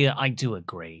it. I do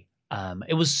agree.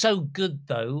 It was so good,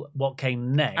 though, what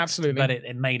came next. Absolutely. But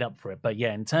it made up for it. But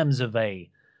yeah, in terms of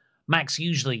Max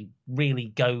usually really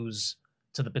goes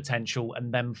to the potential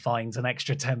and then finds an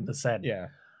extra 10%. Yeah.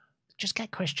 Just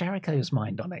get Chris Jericho's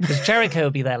mind on it. Because Jericho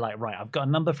will be there like, right, I've got a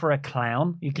number for a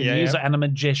clown. You can use it, and a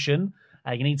magician.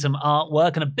 You need some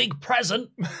artwork and a big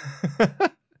present.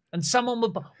 And someone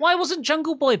would... Why wasn't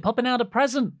Jungle Boy popping out a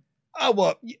present? Oh,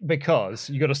 well, because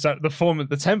you got to start the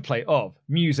template of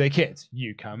music hits,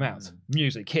 you come out.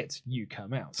 Music hits, you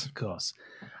come out. Of course.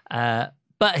 But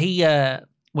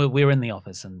we're in the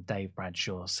office and Dave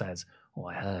Bradshaw says,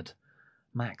 I heard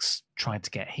Max tried to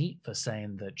get heat for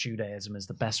saying that Judaism is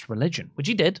the best religion, which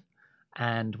he did.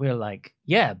 And we were like,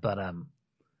 yeah, but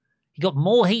he got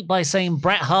more heat by saying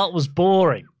Bret Hart was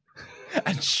boring.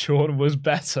 And Shawn was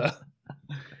better.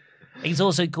 He's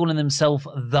also calling himself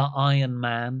the Iron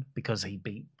Man because he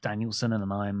beat Danielson in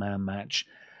an Iron Man match.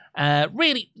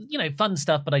 Really, fun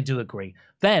stuff, but I do agree.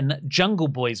 Then Jungle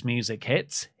Boy's music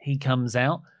hits. He comes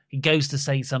out. He goes to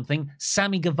say something.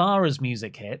 Sammy Guevara's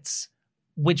music hits.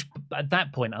 Which at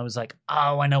that point I was like,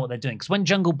 oh, I know what they're doing. Because when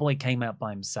Jungle Boy came out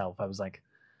by himself, I was like,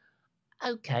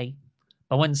 okay.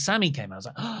 But when Sammy came out, I was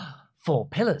like, oh, 4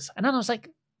 Pillars. And then I was like,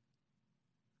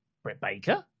 Britt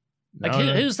Baker?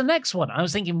 Who's the next one? I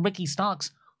was thinking Ricky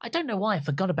Starks. I don't know why I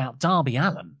forgot about Darby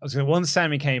Allin. Once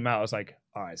Sammy came out, I was like,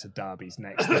 all right, so Darby's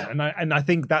next. and I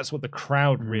think that's what the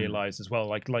crowd realized as well.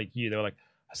 Like you, they were like,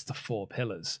 that's the 4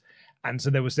 Pillars. And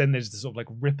so there's this sort of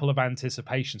ripple of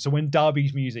anticipation. So when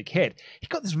Darby's music hit, he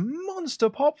got this monster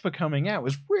pop for coming out. It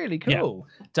was really cool.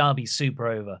 Yeah. Darby's super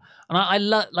over. And I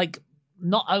love,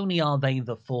 not only are they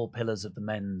the 4 pillars of the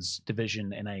men's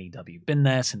division in AEW, been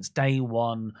there since day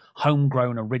one,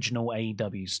 homegrown original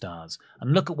AEW stars.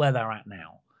 And look at where they're at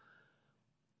now.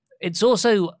 It's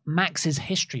also Max's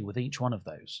history with each one of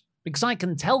those. Because I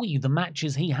can tell you the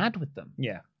matches he had with them.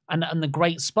 Yeah. And the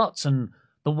great spots and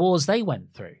the wars they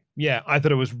went through. Yeah, I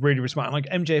thought it was really, really smart.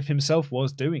 And MJF himself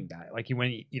was doing that.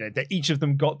 Each of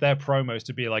them got their promos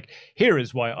to be like, here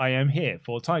is why I am here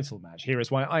for title match. Here is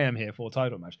why I am here for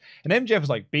title match. And MJF was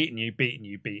like, beating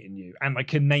you. And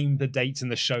can name the dates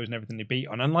and the shows and everything they beat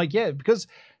on. And because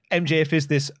MJF is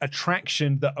this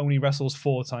attraction that only wrestles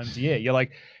 4 times a year, you're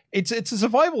like, it's a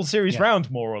survival series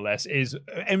round, more or less, is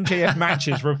MJF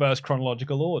matches reverse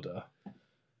chronological order.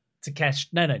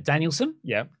 Danielson.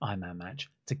 Yep. Iron Man match.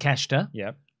 Takeshita.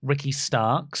 Yep. Ricky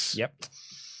Starks. Yep.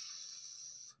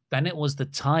 Then it was the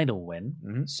title win.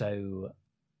 Mm-hmm. So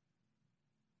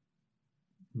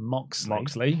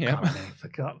Moxley. Yeah. God, I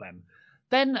forgot then.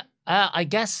 Then I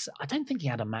guess I don't think he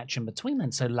had a match in between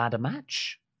then. So ladder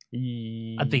match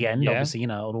at the end, obviously,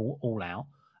 all out.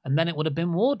 And then it would have been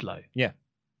Wardlow. Yeah.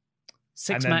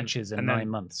 6 matches in 9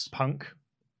 months. Punk.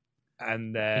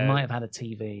 And he might have had a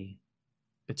TV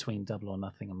between Double or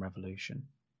Nothing and Revolution.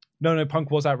 No,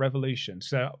 Punk was at Revolution.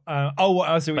 So, I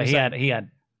see what you're saying. He had.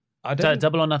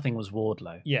 Double or Nothing was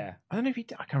Wardlow. Yeah, I don't know if he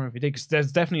did. I can't remember if he did because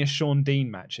there's definitely a Sean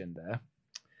Dean match in there.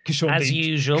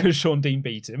 Usual, because Sean Dean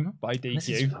beat him by DQ. This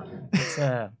is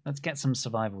fun. Let's get some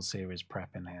Survival Series prep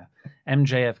in here.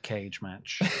 MJF cage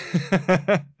match.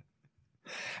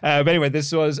 But anyway,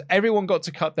 this was everyone got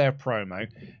to cut their promo.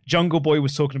 Jungle Boy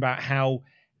was talking about how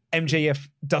MJF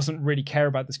doesn't really care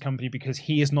about this company because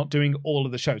he is not doing all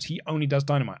of the shows. He only does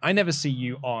Dynamite. I never see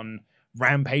you on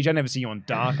Rampage. I never see you on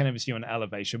Dark. I never see you on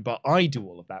Elevation. But I do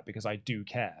all of that because I do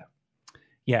care.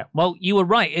 Yeah, well, you were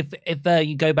right. If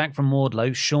you go back from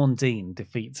Wardlow, Sean Dean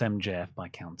defeats MJF by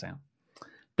countdown.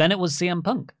 Then it was CM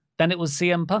Punk. Then it was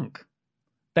CM Punk.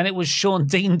 Then it was Sean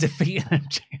Dean defeating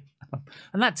MJF.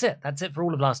 And that's it. That's it for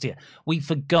all of last year. We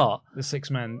forgot the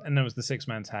 6-man, and there was the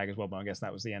 6-man tag as well. But I guess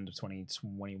that was the end of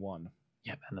 2021.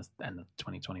 Yep, and the end of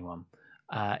 2021.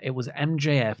 It was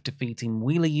MJF defeating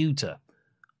Wheeler Yuta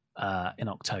in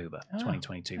October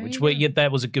 2022, which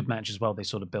that was a good match as well. They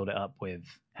sort of built it up with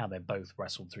how they both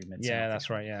wrestled through Mid-South. Yeah, that's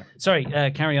right. Yeah. Sorry,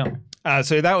 carry on.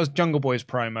 So that was Jungle Boy's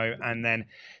promo, and then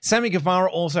Sammy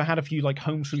Guevara also had a few like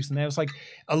home truths in there. It was like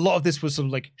a lot of this was sort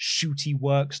of like shooty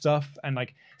work stuff, and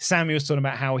like Sammy was talking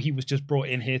about how he was just brought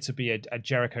in here to be a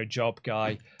Jericho job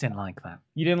guy. Didn't like that.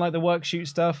 You didn't like the work shoot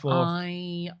stuff, or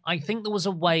I think there was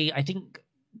a way. I think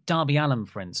Darby Allin,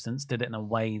 for instance, did it in a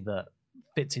way that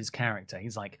fits his character.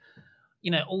 He's like,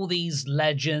 all these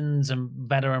legends and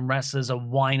veteran wrestlers are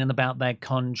whining about their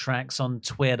contracts on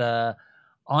Twitter.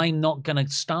 I'm not going to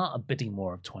start a bidding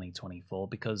war of 2024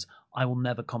 because I will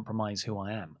never compromise who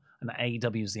I am. And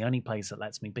AEW is the only place that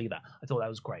lets me be that. I thought that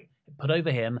was great. It put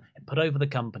over him, it put over the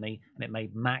company, and it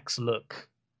made Max look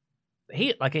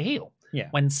like a heel. Yeah.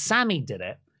 When Sammy did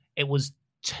it, it was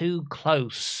too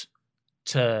close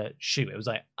to shoot. It was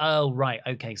like, oh, right,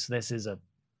 okay, so this is a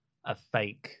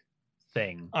fake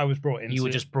thing. I was brought in. You were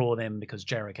just brought in because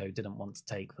Jericho didn't want to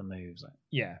take the moves.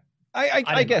 Yeah.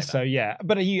 I guess so, yeah.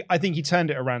 But I think he turned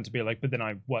it around to be like, but then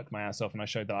I worked my ass off and I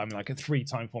showed that I'm like a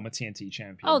 3-time former TNT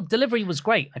champion. Oh, delivery was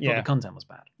great. I thought the content was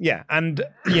bad. Yeah, and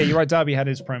yeah, you're right. Darby had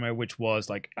his promo, which was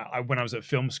like, when I was at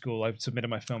film school, I submitted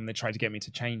my film and they tried to get me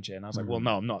to change it. And I was like, well,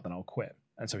 no, I'm not, then I'll quit.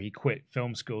 And so he quit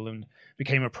film school and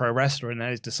became a pro wrestler and then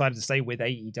has decided to stay with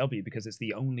AEW because it's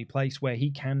the only place where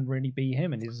he can really be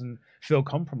him and he doesn't feel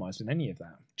compromised in any of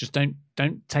that. Just don't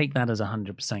take that as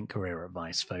 100% career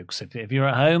advice, folks. If you're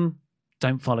at home,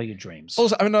 don't follow your dreams.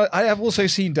 Also, I mean, I have also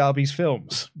seen Darby's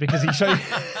films because he showed,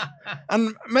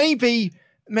 and maybe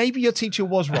your teacher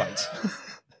was right.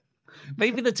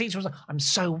 Maybe the teacher was like, I'm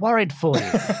so worried for you.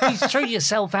 You threw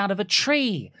yourself out of a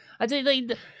tree.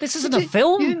 This isn't a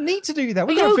film. You didn't need to do that.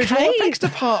 We've Are got you a visual okay? effects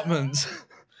department.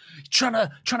 Trying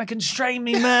to constrain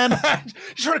me, man. You're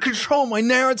trying to control my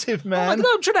narrative, man. No,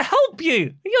 I'm trying to help you.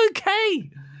 Are you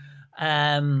okay?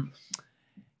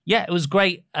 Yeah, it was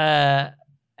great.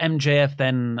 MJF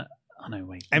then... Oh, no,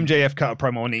 wait. MJF cut a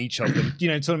promo on each of them.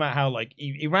 Talking about how like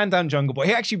he ran down Jungle Boy.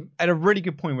 He actually had a really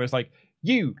good point where it's like,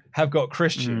 you have got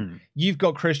Christian, you've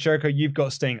got Chris Jericho, you've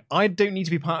got Sting. I don't need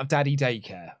to be part of Daddy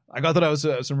Daycare. I thought that was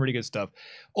some really good stuff.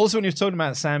 Also, when he was talking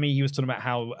about Sammy, he was talking about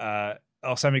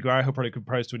how Sammy Guevara, he'll probably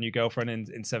propose to a new girlfriend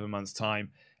in 7 months'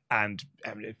 time. And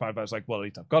I was like, well, at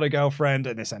least I've got a girlfriend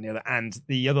and this and the other. And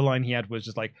the other line he had was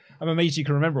just like, I'm amazed you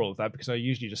can remember all of that because I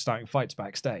usually just starting fights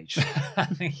backstage.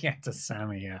 Yeah, to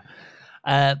Sammy,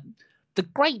 yeah. The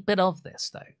great bit of this,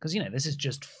 though, because, this is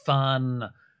just fun,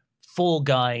 4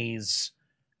 guys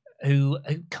who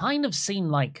kind of seem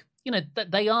like,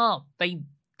 they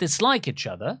dislike each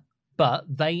other, but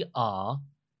they are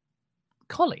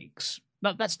colleagues.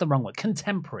 No, that's the wrong word.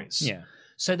 Contemporaries. Yeah.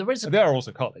 So there is. They are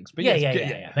also colleagues, but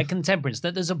yeah. They're contemporaries.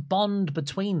 There's a bond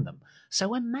between them. So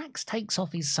when Max takes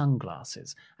off his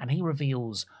sunglasses and he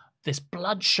reveals this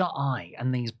bloodshot eye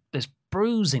and this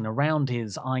bruising around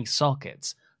his eye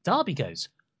sockets, Darby goes,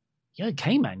 "You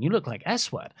okay, man? You look like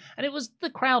S-word." And the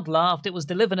crowd laughed. It was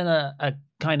delivered in a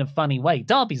kind of funny way.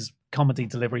 Darby's comedy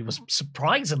delivery was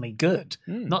surprisingly good.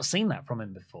 Not seen that from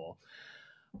him before.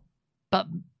 But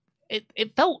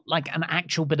it felt like an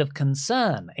actual bit of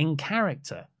concern in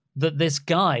character that this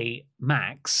guy,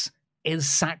 Max, is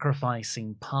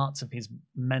sacrificing parts of his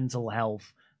mental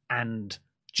health and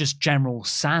just general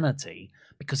sanity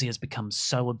because he has become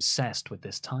so obsessed with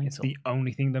this title. It's the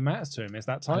only thing that matters to him is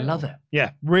that title. I love it.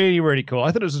 Yeah, really, really cool.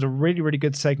 I thought it was a really, really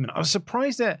good segment. I was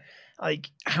surprised at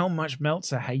how much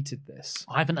Meltzer hated this.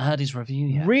 I haven't heard his review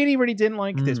yet. Really, really didn't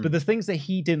like this. But the things that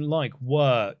he didn't like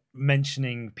were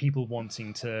mentioning people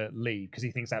wanting to leave because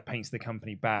he thinks that paints the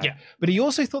company bad. Yeah. But he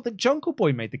also thought that Jungle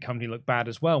Boy made the company look bad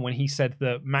as well when he said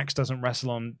that Max doesn't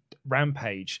wrestle on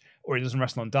Rampage or he doesn't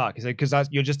wrestle on Dark. He said, because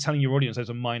you're just telling your audience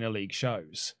those are minor league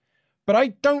shows. But I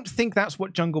don't think that's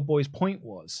what Jungle Boy's point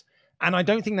was. And I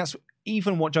don't think that's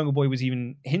even what Jungle Boy was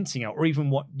even hinting at or even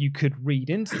what you could read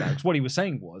into that. Because what he was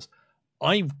saying was,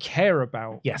 I care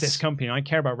about this company. And I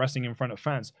care about wrestling in front of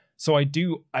fans. So I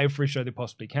do every show they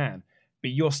possibly can. But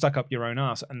you're stuck up your own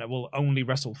ass and will only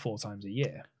wrestle 4 times a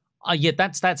year. Yeah,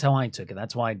 that's how I took it.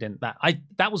 That's why I didn't.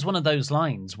 That was one of those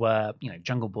lines where,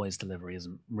 Jungle Boy's delivery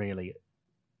isn't really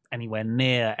anywhere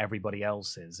near everybody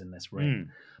else's in this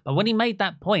ring. But when he made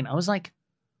that point, I was like,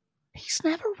 he's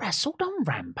never wrestled on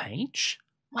Rampage.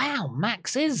 Wow,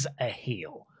 Max is a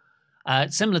heel.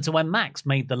 Similar to when Max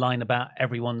made the line about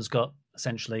everyone's got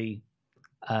essentially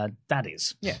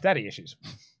daddies. Yeah, daddy issues.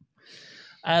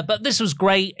 But this was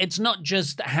great. It's not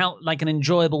just an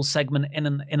enjoyable segment in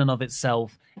and of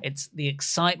itself. It's the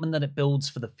excitement that it builds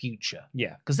for the future.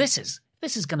 Yeah, because this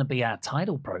is going to be our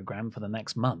title program for the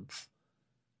next month.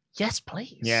 Yes,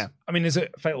 please. Yeah, I mean, is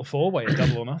it Fatal 4-Way or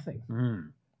Double or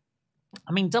Nothing?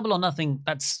 I mean, Double or Nothing.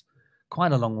 That's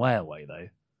quite a long way away, though.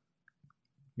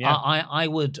 Yeah, I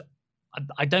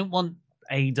don't want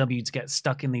AEW to get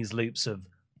stuck in these loops of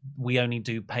we only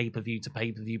do pay-per-view to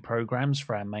pay-per-view programs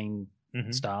for our main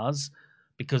stars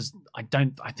because I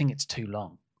think it's too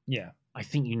long. Yeah. I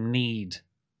think you need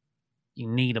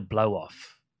a blow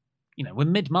off. We're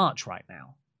mid-March right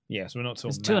now. Yeah, so we're not till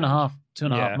it's two and a half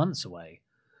months away.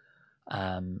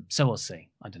 So we'll see.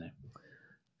 I don't know.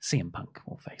 CM Punk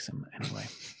will face him anyway.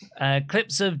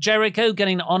 Clips of Jericho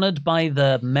getting honored by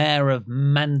the mayor of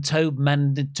Manitoba.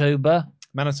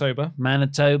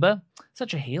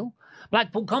 Such a heel.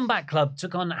 Blackpool Combat Club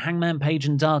took on Hangman Page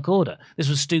and Dark Order. This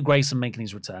was Stu Grayson making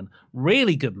his return.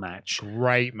 Really good match.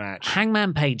 Great match.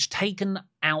 Hangman Page taken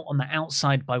out on the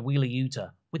outside by Wheeler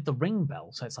Yuta with the ring bell.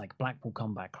 So it's like Blackpool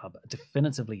Combat Club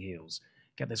definitively heels.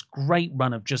 Get this great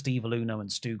run of just Evil Uno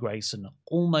and Stu Grayson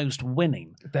almost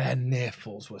winning. Their near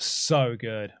falls were so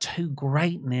good. 2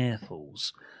 great near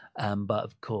falls. But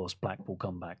of course, Blackpool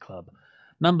Combat Club.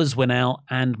 Numbers win out,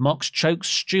 and Mox chokes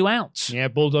Stu out. Yeah,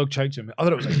 Bulldog choked him. I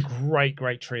thought it was a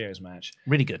great trios match.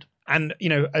 Really good. And,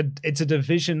 it's a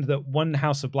division that one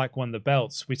House of Black won the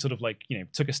belts. We sort of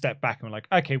took a step back and were like,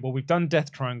 okay, well, we've done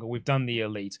Death Triangle, we've done the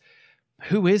Elite.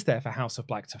 Who is there for House of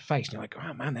Black to face? And you're like,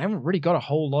 oh man, they haven't really got a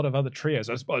whole lot of other trios.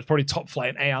 It's probably Top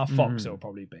Flight and AR Fox, it'll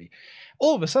probably be.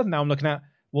 All of a sudden now I'm looking at,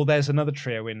 well, there's another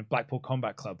trio in Blackpool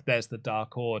Combat Club. There's the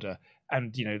Dark Order.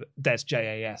 And, there's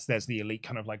JAS. There's the Elite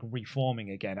kind of reforming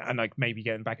again and maybe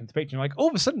getting back into the picture. All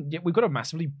of a sudden, we've got a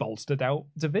massively bolstered out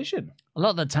division. A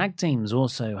lot of the tag teams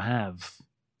also have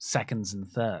seconds and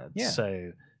thirds. Yeah.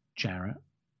 So Jarrett,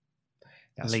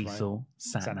 That's Lethal,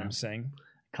 right. Satnam Singh.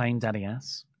 Claim Daddy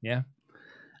Ass. Yeah.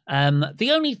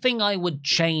 The only thing I would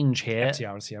change here...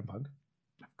 FTR and CM Punk.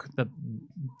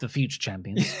 The future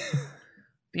champions.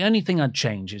 The only thing I'd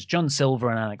change is John Silver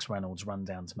and Alex Reynolds run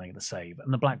down to make the save,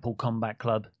 and the Blackpool Combat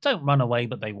Club don't run away,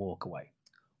 but they walk away.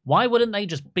 Why wouldn't they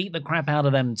just beat the crap out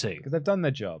of them too? Because they've done their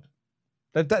job.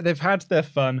 They've had their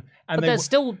fun, and but they're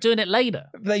still doing it later.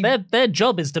 Their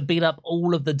job is to beat up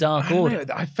all of the Dark Order.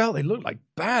 I felt they looked like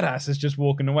badasses just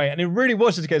walking away, and it really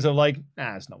was just a case of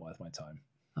it's not worth my time.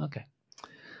 Okay.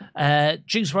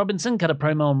 Juice Robinson cut a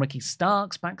promo on Ricky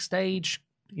Starks backstage.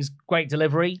 He's great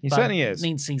delivery. He certainly is.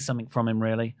 Need to see something from him,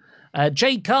 really.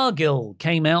 Jade Cargill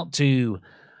came out to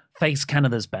face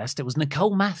Canada's best. It was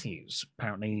Nicole Matthews,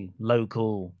 apparently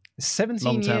local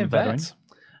 17-year veteran.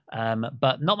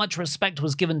 But not much respect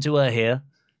was given to her here.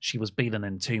 She was beaten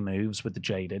in 2 moves with the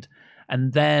Jaded.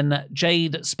 And then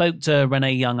Jade spoke to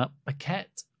Renee Young at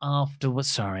Paquette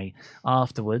afterwards.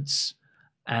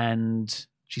 And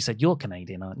she said, "You're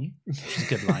Canadian, aren't you?" Which is a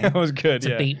good line. That was good,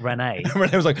 to beat Renee.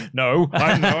 Renee was like, no,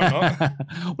 I'm not.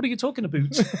 What are you talking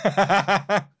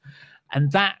about?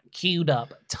 And that queued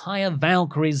up Taya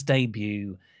Valkyrie's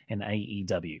debut in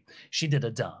AEW. She did a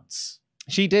dance.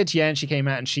 She did, yeah, and she came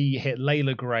out and she hit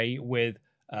Layla Gray with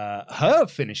her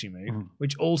finishing move,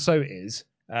 which also is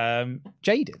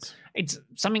Jaded. It's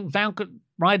something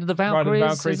Ride of the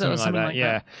Valkyries, something like that,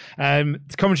 yeah.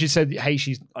 The commentary said, hey,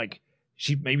 she's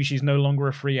no longer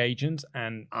a free agent,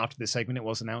 and after this segment, it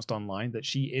was announced online that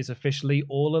she is officially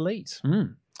All Elite.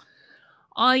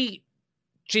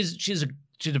 She's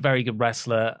a very good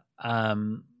wrestler.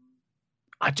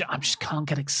 I just can't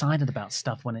get excited about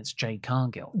stuff when it's Jade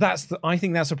Cargill. I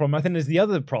think that's the problem. I think there's the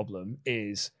other problem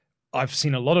is I've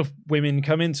seen a lot of women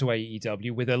come into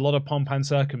AEW with a lot of pomp and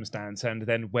circumstance, and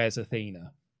then where's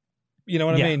Athena? You know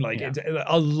what I mean?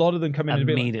 A lot of them come in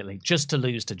immediately just to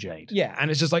lose to Jade. Yeah,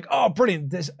 and it's just like, oh, brilliant!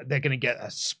 They're going to get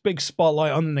a big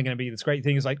spotlight on them. They're going to be this great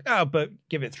thing. It's like, oh, but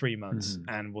give it 3 months,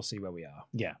 and we'll see where we are.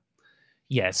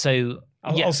 Yeah. So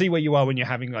I'll see where you are when you're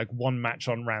having like one match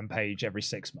on Rampage every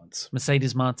 6 months.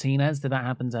 Mercedes Martinez, did that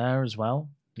happen to her as well?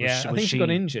 I think she got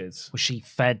injured. Was she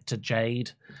fed to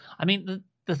Jade? I mean,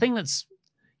 the thing that's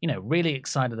really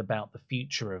excited about the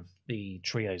future of the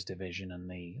trios division and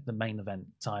the main event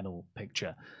title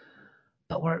picture,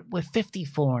 but we're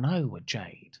 54-0 with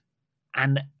Jade,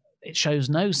 and it shows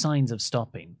no signs of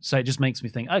stopping. So it just makes me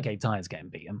think, okay, Ty's getting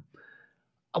beaten.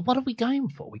 What are we going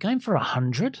for? Are we going for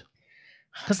 100?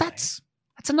 Because that's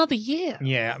another year.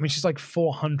 Yeah, I mean, she's like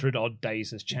 400 odd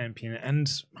days as champion, and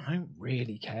I don't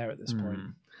really care at this point.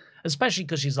 Especially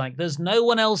because she's like, there's no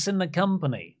one else in the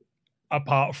company.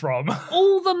 Apart from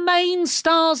all the main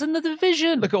stars in the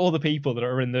division. Look at all the people that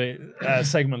are in the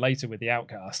segment later with the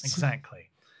Outcasts. Exactly.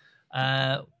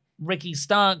 Ricky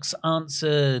Starks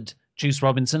answered Juice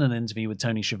Robinson in an interview with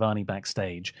Tony Schiavone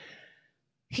backstage.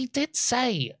 He did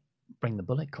say, bring the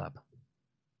Bullet Club.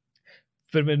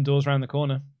 Forbidden Doors around the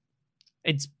corner.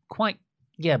 It's quite,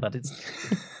 but it's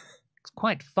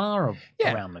quite far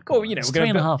around the corner. Well, it's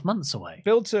 3.5 months away.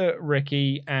 Build to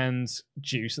Ricky and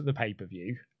Juice at the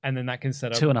pay-per-view, and then that can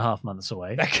set up 2.5 months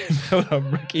away. That can build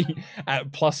up Ricky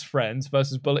at Plus Friends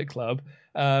versus Bullet Club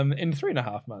in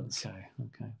 3.5 months.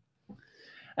 Okay.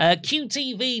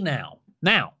 QTV now.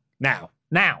 Now.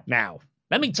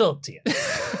 Let me talk to you.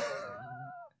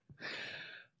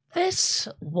 This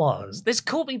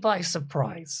caught me by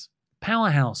surprise.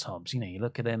 Powerhouse Hobbs, you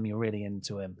look at him, you're really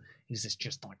into him. He's this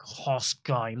just like hoss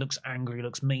guy. He looks angry, he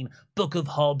looks mean. Book of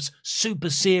Hobbs, super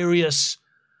serious.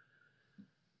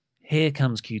 Here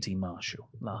comes QT Marshall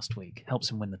last week,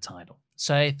 helps him win the title.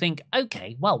 So I think,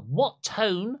 okay, well, what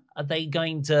tone are they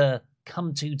going to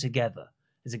come to together?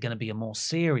 Is it going to be a more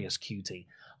serious QT?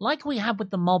 Like we had with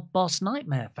the Mob Boss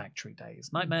Nightmare Factory days.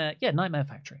 Nightmare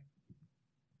Factory.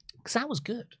 Because that was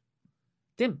good.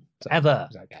 Didn't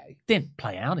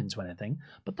play out into anything.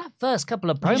 But that first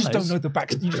couple of promos... You just don't know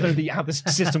you just know how this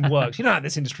system works. You know how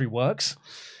this industry works.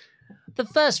 The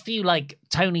first few, like,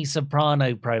 Tony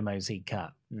Soprano promos he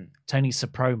cut. Tony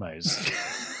Sopromos.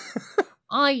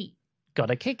 I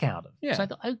got a kick out of. Yeah. So I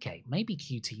thought, okay, maybe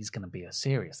QT's going to be a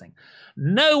serious thing.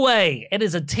 No way! It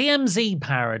is a TMZ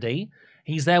parody.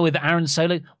 He's there with Aaron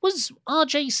Solo. Was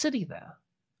RJ City there?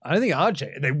 I don't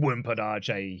think they wouldn't put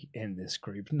RJ in this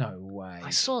group. No way. I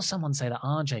saw someone say that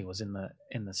RJ was in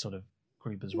the sort of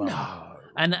group as well. No.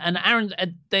 And Aaron,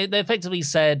 they effectively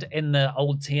said in the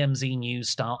old TMZ news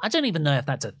style, I don't even know if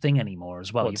that's a thing anymore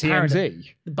as well. What,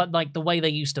 TMZ? But like the way they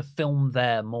used to film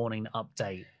their morning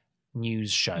update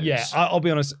news shows. Yeah, I'll be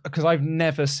honest, because I've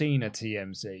never seen a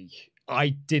TMZ. I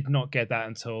did not get that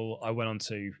until I went on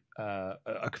to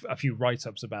a few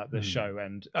write-ups about the show,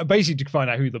 and basically to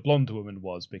find out who the blonde woman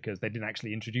was, because they didn't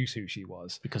actually introduce who she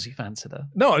was. Because you fancied her?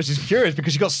 No, I was just curious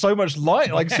because she got so much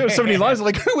light, like so many lines. I'm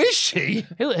like, who is she?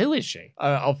 Who is she?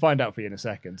 I'll find out for you in a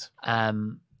second.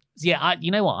 Yeah,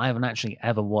 you know what? I haven't actually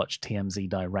ever watched TMZ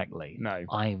directly. No.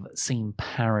 I've seen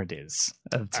parodies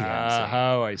of TMZ.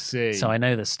 Oh, I see. So I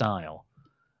know the style.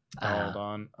 Hold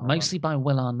on. Mostly by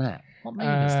Will Arnett. What movie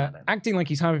is that then? Acting like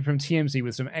he's happy from TMZ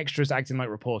with some extras acting like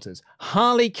reporters.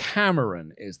 Harley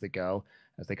Cameron is the girl,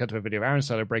 as they cut to a video of Aaron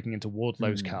Solo breaking into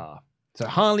Wardlow's car. So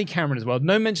Harley Cameron as well.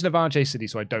 No mention of RJ City,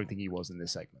 so I don't think he was in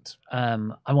this segment.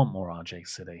 I want more RJ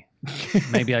City.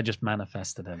 Maybe I just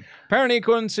manifested him. Apparently,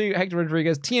 according to Hector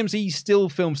Rodriguez, TMZ still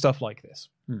film stuff like this.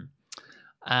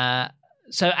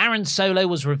 So Aaron Solo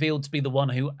was revealed to be the one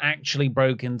who actually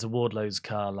broke into Wardlow's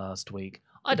car last week.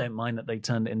 I don't mind that they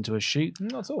turned it into a shoot.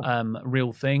 Not at all.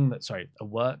 A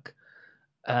work.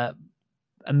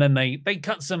 And then they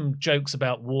cut some jokes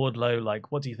about Wardlow,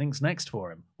 like, what do you think's next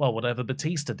for him? Well, whatever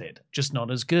Batista did, just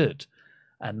not as good.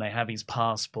 And they have his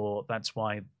passport. That's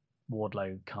why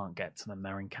Wardlow can't get to them.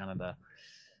 They're in Canada.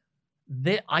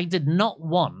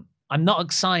 I'm not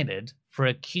excited for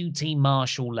a QT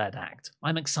Marshall-led act.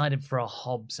 I'm excited for a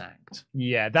Hobbs act.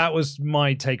 Yeah, that was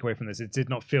my takeaway from this. It did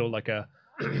not feel like a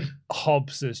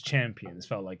Hobbs as champion. It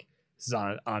felt like this is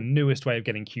our newest way of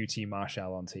getting QT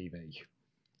Marshall on TV.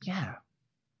 Yeah.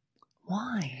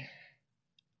 Why?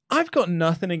 I've got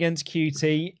nothing against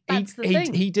QT. That's the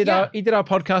thing. He did our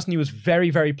podcast, and he was very,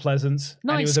 very pleasant.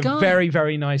 And he was a very,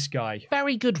 very nice guy.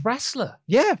 Very good wrestler.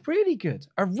 Yeah, really good.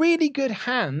 A really good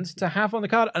hand to have on the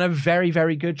card, and a very,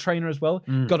 very good trainer as well.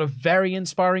 Got a very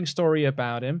inspiring story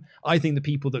about him. I think the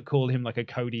people that call him like a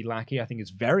Cody lackey, I think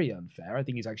is very unfair. I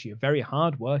think he's actually a very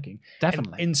hardworking,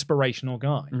 definitely inspirational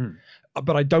guy.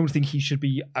 But I don't think he should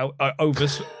be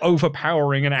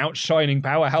overpowering and outshining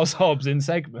Powerhouse Hobbs in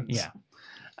segments. Yeah.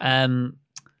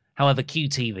 However,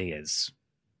 QTV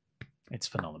it's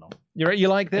phenomenal. You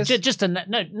like this?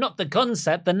 No, not the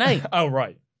concept, the name. Oh,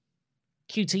 right.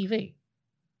 QTV.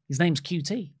 His name's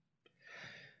QT.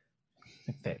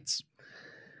 It fits.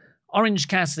 Orange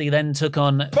Cassidy then took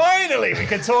on... Finally, we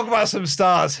can talk about some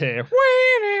stars here.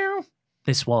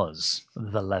 This was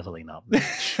the leveling up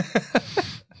match.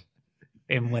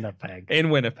 In Winnipeg.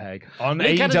 On Luke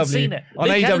AEW. Seen it. On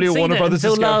AEW Warner Brothers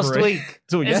until Discovery.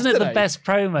 Last week. Isn't it the best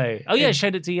promo? Oh, yeah, I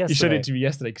showed it to you yesterday. You showed it to me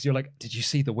yesterday because you're like, did you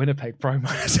see the Winnipeg promo?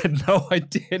 I said, no, I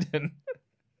didn't.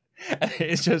 And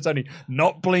it's just only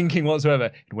not blinking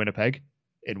whatsoever. In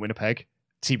Winnipeg,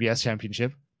 TBS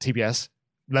Championship, TBS,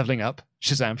 leveling up,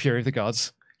 Shazam, Fury of the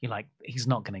Gods. You're like, he's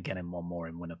not going to get in one more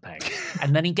in Winnipeg.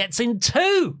 And then he gets in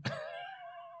 2.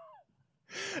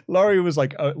 Laurie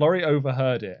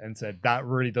overheard it and said, that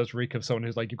really does reek of someone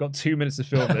who's like, you've got 2 minutes to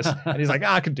film this. And he's like,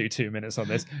 I can do 2 minutes on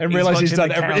this. And realized he's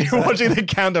done everything. Watching the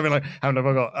countdown, like, how many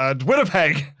have I got?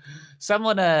 Winnipeg.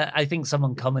 I think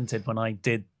someone commented when I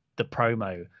did the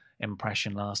promo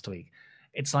impression last week.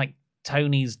 It's like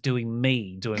Tony's doing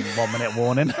 1 minute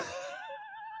warning.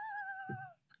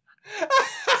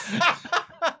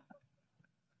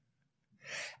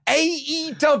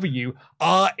 AEW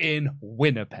are in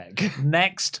Winnipeg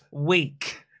next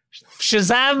week.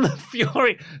 Shazam,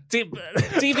 Fury,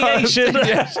 deviation,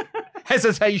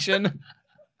 hesitation.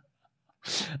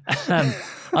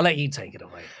 I'll let you take it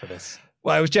away for this.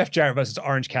 Well, it was Jeff Jarrett versus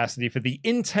Orange Cassidy for the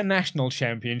International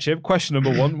Championship. Question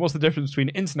number 1, what's the difference between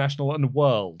international and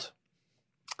world?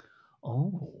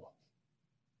 Oh.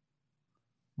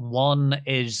 One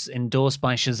is endorsed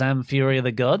by Shazam, Fury of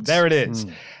the Gods. There it is.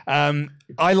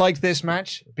 I liked this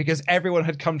match because everyone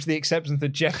had come to the acceptance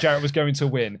that Jeff Jarrett was going to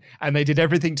win, and they did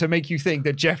everything to make you think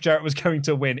that Jeff Jarrett was going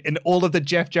to win in all of the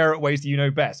Jeff Jarrett ways that you know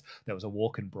best. There was a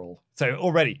walk and brawl. So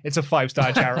already, it's a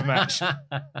 5-star Jarrett match.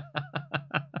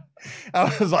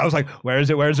 I was like, where is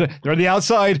it? They're on the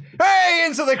outside. Hey,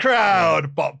 into the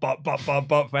crowd. Bop, bop, bop, bop,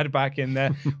 bop. Head back in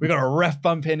there. We got a ref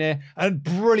bump in here. And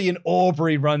brilliant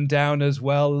Aubrey rundown as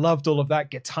well. Loved all of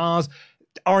that. Guitars.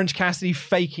 Orange Cassidy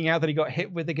faking out that he got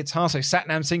hit with the guitar. So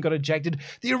Satnam Singh got ejected.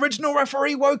 The original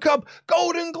referee woke up.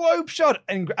 Golden Globe shot.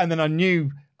 And then I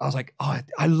was like, oh,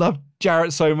 I love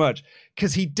Jarrett so much.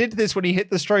 Because he did this when he hit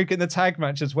the stroke in the tag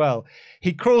match as well.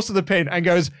 He crawls to the pin and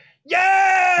goes,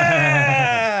 yeah!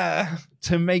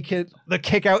 To make it the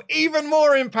kick out even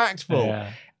more impactful.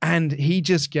 Yeah. And he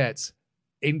just gets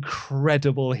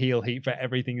incredible heel heat for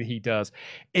everything that he does.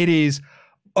 It is,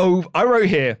 I wrote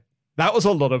here, that was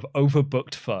a lot of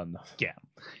overbooked fun. Yeah.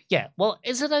 Yeah. Well,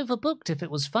 is it overbooked if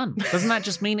it was fun? Doesn't that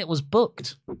just mean it was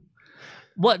booked?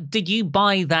 What did you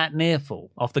buy that near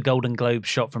full off the Golden Globe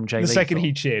shot from Jay Lethal? The second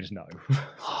he cheered, no.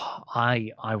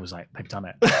 I was like, they've done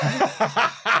it.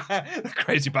 The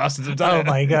crazy bastards have done it.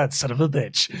 Oh my God, son of a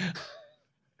bitch.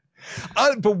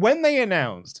 But when they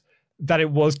announced that it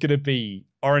was going to be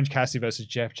Orange Cassidy versus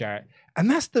Jeff Jarrett,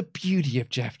 and that's the beauty of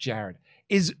Jeff Jarrett,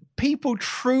 is people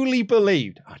truly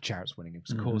believed, Jarrett's winning,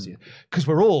 of course he is. Because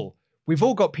we've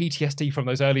all got PTSD from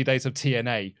those early days of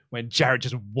TNA when Jarrett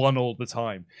just won all the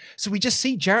time. So we just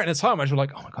see Jarrett in a title match. We're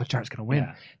like, oh my God, Jarrett's going to win.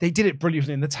 Yeah. They did it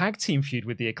brilliantly in the tag team feud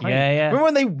with the Acclaim. Yeah.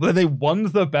 Remember when they won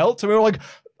the belt? And we were like,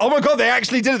 oh my God, they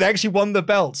actually did it. They actually won the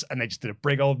belts. And they just did a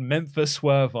big old Memphis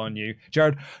swerve on you.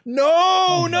 Jarrett,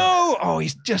 no. Oh,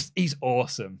 he's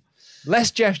awesome.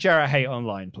 Less Jeff Jarrett hate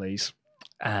online, please.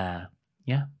 Yeah.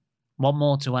 One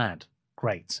more to add.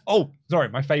 Great. Oh, sorry.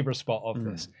 My favorite spot of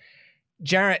this.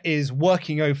 Jarrett is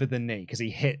working over the knee because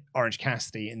he hit Orange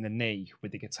Cassidy in the knee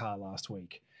with the guitar last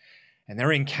week. And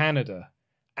they're in Canada.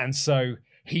 And so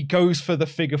he goes for the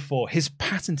figure 4, his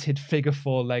patented figure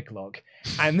 4 leg lock.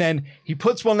 And then he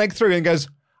puts one leg through and goes,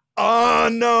 oh,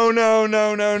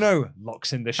 no.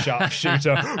 Locks in the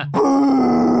sharpshooter.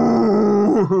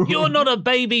 Boo! You're not a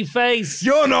baby face.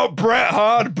 You're not Bret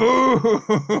Hart.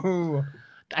 Boo!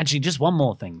 Actually, just one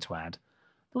more thing to add.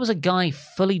 There was a guy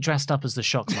fully dressed up as the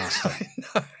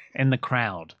Shockmaster in the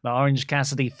crowd. The Orange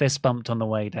Cassidy fist bumped on the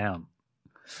way down.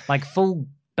 Like full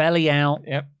belly out.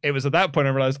 Yep. It was at that point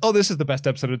I realized, this is the best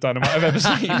episode of Dynamite I've ever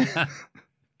seen.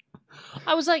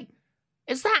 I was like,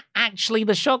 is that actually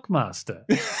the Shockmaster?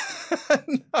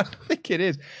 No, I don't think it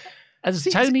is. Is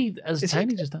Tony dead? Is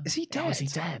he dead? Oh, is he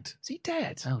dead? Is he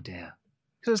dead? Oh dear.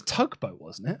 Because it was Tugboat,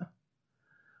 wasn't it?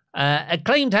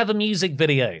 Acclaimed have a music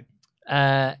video.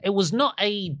 It was not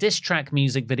a diss track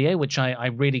music video, which I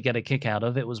really get a kick out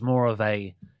of. It was more of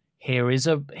a here is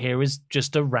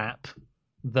just a rap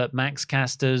that Max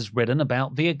Caster's written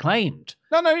about the Acclaimed.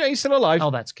 No, he's still alive.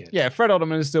 Oh, that's good. Yeah, Fred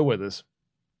Ottoman is still with us.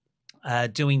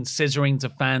 Doing scissoring to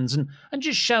fans and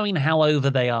just showing how over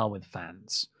they are with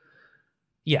fans.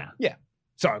 Yeah.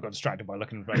 Sorry, I got distracted by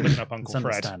looking up Uncle Fred.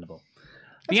 Understandable.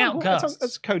 The Outcasts.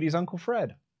 That's Cody's Uncle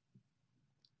Fred.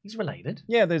 He's related.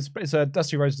 Yeah, it's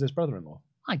Dusty Rhodes' brother-in-law.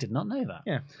 I did not know that.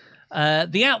 Yeah.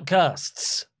 The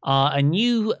Outcasts are a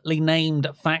newly named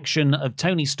faction of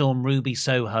Tony Storm, Ruby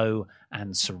Soho,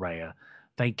 and Saraya.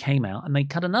 They came out and they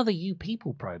cut another You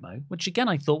People promo, which again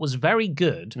I thought was very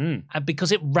good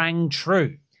because it rang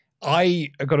true. I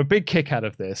got a big kick out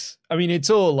of this. I mean, it's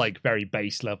all like very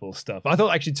base level stuff. I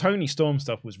thought actually Tony Storm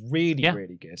stuff was really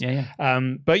good. Yeah.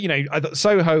 But I thought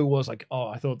Soho was like,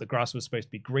 I thought the grass was supposed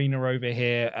to be greener over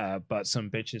here, but some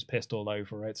bitches pissed all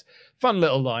over it. Fun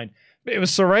little line. But it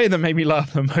was Saraya that made me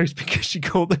laugh the most because she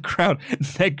called the crowd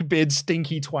neckbeard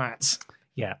stinky twats.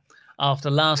 Yeah.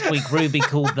 After last week, Ruby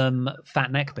called them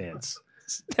fat neckbeards.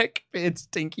 Neckbeard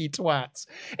stinky twats.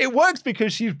 It works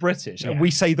because she's British and we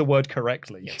say the word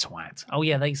correctly. Yeah, twat. Oh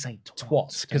yeah, they say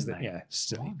twats because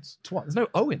twat. There's no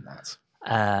O in that.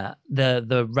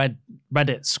 The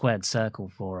Reddit squared circle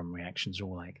forum reactions are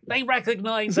all like, they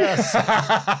recognise us.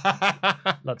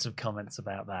 Lots of comments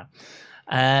about that.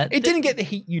 It didn't get the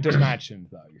heat you'd imagined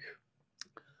though.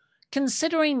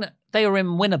 Considering they were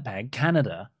in Winnipeg,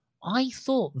 Canada, I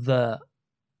thought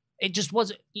it just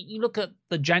was. You look at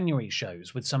the January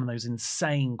shows with some of those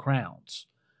insane crowds.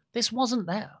 This wasn't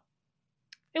there.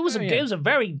 It was a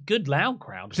very good loud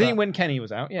crowd. Seeing when Kenny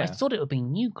was out, yeah. I thought it would be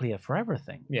nuclear for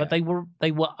everything, yeah. but they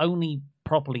were only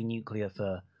properly nuclear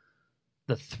for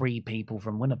the 3 people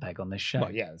from Winnipeg on this show.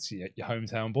 Well, yeah, it's your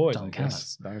hometown boys. Don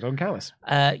Callis. Don Callis.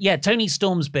 Tony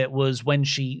Storm's bit was when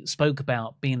she spoke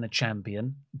about being the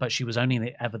champion, but she was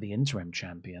only ever the interim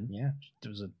champion. Yeah, it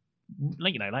was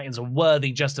that is a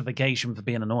worthy justification for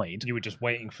being annoyed. You were just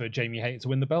waiting for Jamie Hayter to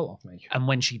win the belt off me. And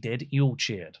when she did, you all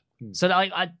cheered. So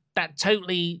that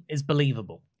totally is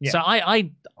believable. Yeah. So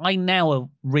I now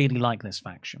really like this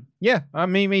faction. Yeah,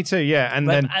 me too, yeah. And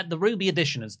then the Ruby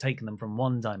edition has taken them from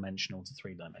 1-dimensional to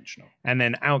 3-dimensional. And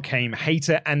then out came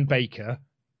Hayter and Baker,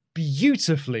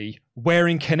 beautifully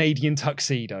wearing Canadian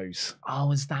tuxedos.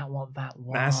 Oh, is that what that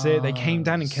was? That's it. They came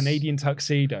down in Canadian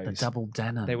tuxedos. The double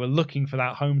denim. They were looking for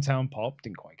that hometown pop.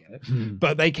 Didn't quite get it.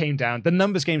 But they came down. The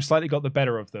numbers game slightly got the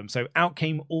better of them. So out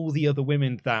came all the other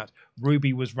women that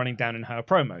Ruby was running down in her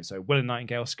promo. So Willow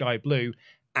Nightingale, Sky Blue,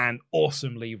 and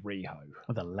awesomely Riho.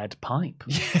 With a lead pipe.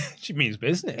 Yeah, she means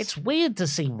business. It's weird to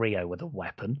see Rio with a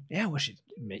weapon. Yeah, well, she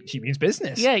means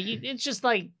business. Yeah, it's just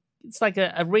like... It's like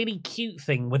a really cute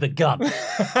thing with a gun.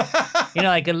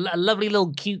 Like a lovely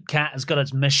little cute cat has got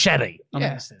its machete.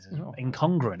 Yeah. This is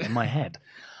incongruent in my head.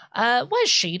 Where's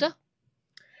Shida?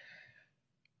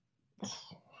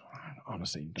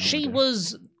 Honestly, she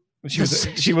was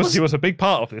a big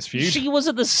part of this feud. She was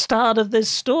at the start of this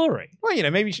story.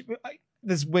 Well, maybe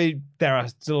there are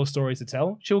still stories to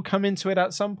tell. She'll come into it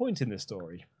at some point in this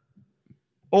story.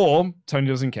 Or Tony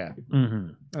doesn't care.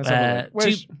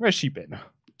 Mm-hmm. Where's she been?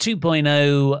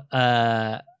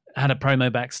 2.0 had a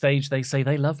promo backstage. They say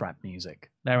they love rap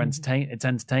music. It's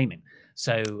entertaining.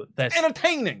 So they're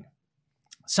entertaining.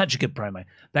 Such a good promo.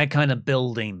 They're kind of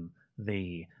building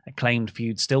the Acclaimed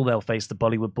feud. Still, they'll face the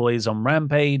Bollywood Boys on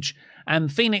Rampage.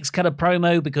 And Phoenix cut a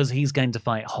promo because he's going to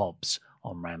fight Hobbs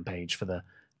on Rampage for the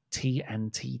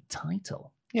TNT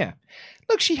title. Yeah.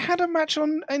 Look, she had a match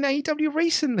in AEW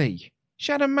recently.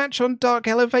 She had a match on Dark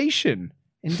Elevation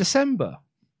in December.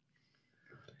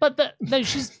 But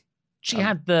she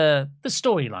had the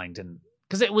storyline, didn't?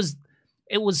 Because it was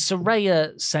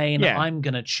Saraya saying, "I'm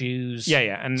going to choose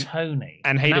Tony,"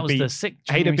 and Hayter beat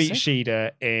January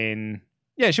Shida in.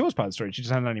 Yeah, she was part of the story. She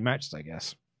just hadn't had any matches, I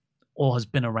guess, or has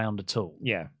been around at all.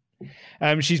 Yeah,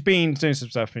 she's been doing some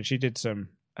stuff, and she did some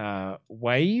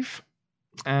Wave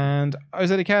and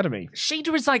Ozone Academy.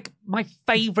 Shida is like my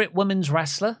favorite women's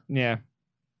wrestler. Yeah,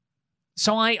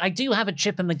 so I do have a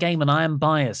chip in the game, and I am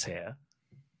biased here.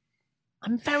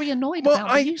 I'm very annoyed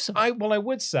about the use of it. I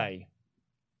would say,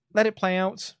 let it play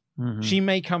out. Mm-hmm. She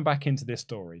may come back into this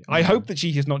story. Mm-hmm. I hope that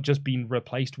she has not just been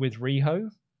replaced with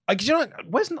Riho. I'd love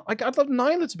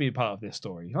Nyla to be a part of this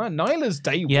story. Nyla's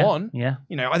day one. Yeah.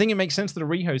 I think it makes sense that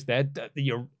Riho's there,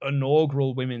 the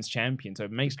inaugural women's champion, so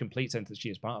it makes complete sense that she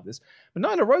is part of this. But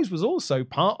Nyla Rose was also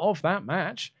part of that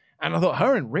match. And I thought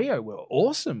her and Rio were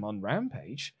awesome on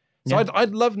Rampage. So Yeah.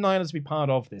 I'd love Nyla to be part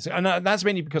of this. And that's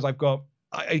mainly because I love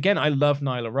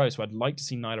Nyla Rose, so I'd like to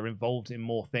see Nyla involved in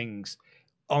more things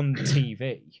on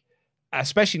TV,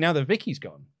 especially now that Vicky's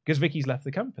gone, because Vicky's left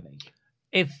the company.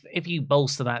 If you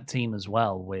bolster that team as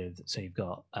well with, so you've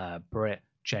got Britt,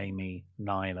 Jamie,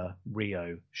 Nyla,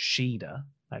 Rio, Shida,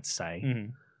 let's say,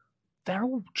 they're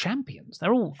all champions.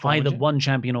 They're all either one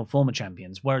champion or former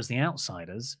champions, whereas the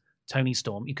outsiders, Tony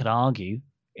Storm, you could argue,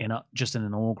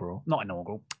 interim,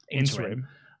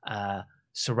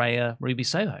 Saraya, Ruby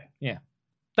Soho. Yeah.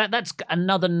 That's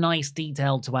another nice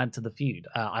detail to add to the feud.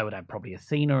 I would add probably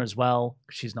Athena as well,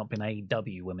 because she's not been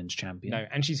AEW Women's Champion. No,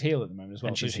 and she's heel at the moment as well.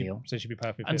 And she's heel. So she'd be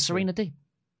perfect. And Serena Deeb.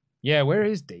 Yeah, where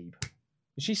is Deeb?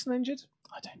 Is she still injured?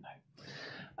 I don't know.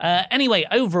 Anyway,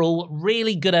 overall,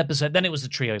 really good episode. Then it was the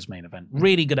Trios main event.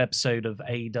 Really good episode of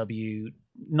AEW,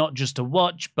 not just to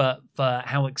watch, but for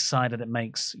how excited it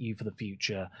makes you for the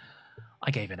future.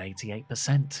 I gave it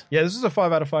 88%. Yeah, this was a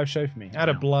 5 out of 5 show for me. I had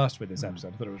a blast with this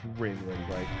episode. I thought it was really, really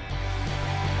great.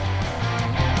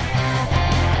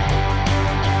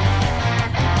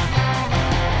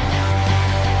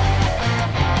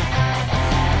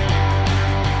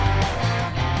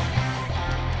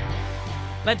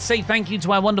 Let's say thank you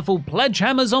to our wonderful pledge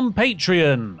hammers on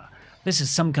Patreon. This is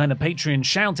some kind of Patreon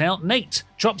shout-out. Nate,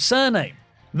 drop surname.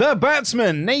 The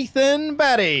Batsman, Nathan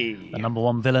Batty. The number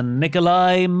one villain,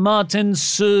 Nikolai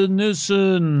Martinson.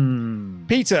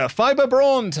 Peter Fiber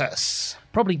Brauntus.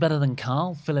 Probably better than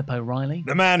Carl, Philip O'Reilly.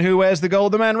 The man who wears the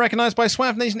gold, the man recognised by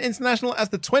Swaff Nation International as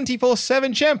the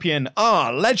 24/7 champion,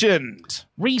 our legend.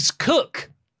 Reese Cook.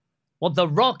 What the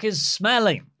Rock is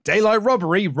smelling. Daylight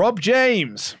Robbery, Rob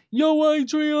James. Yo,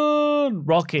 Adrian.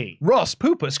 Rocky. Ross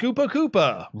Pooper Scooper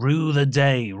Cooper. Rue the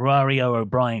Day, Rario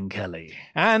O'Brien Kelly.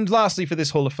 And lastly for this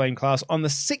Hall of Fame class, on the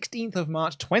 16th of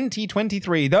March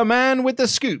 2023, the man with the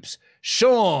scoops,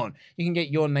 Sean. You can get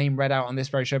your name read out on this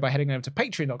very show by heading over to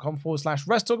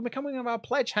patreon.com/WrestleTalk and becoming one of our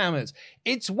pledge hammers.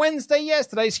 It's Wednesday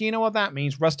yesterday, so you know what that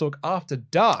means. WrestleTalk After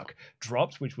Dark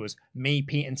dropped, which was me,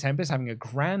 Pete, and Tempest having a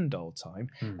grand old time.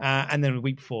 And then the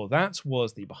week before that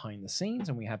was the behind the scenes,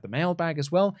 and we had the mailbag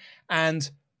as well.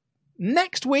 And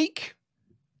next week,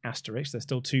 asterisk, there's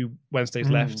still 2 Wednesdays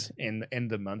left in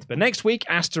the month, but next week,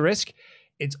 asterisk,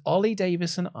 it's Ollie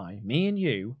Davis and I, me and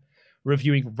you,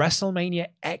 reviewing WrestleMania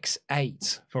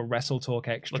X8 for WrestleTalk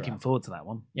Extra. Looking forward to that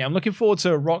one. Yeah, I'm looking forward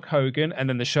to Rock Hogan and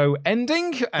then the show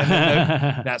ending, and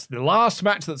then that's the last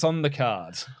match that's on the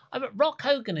card. But Rock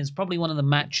Hogan is probably one of the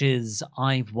matches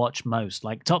I've watched most,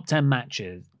 like top 10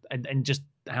 matches, and just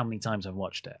how many times I've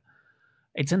watched it.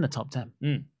 It's in the top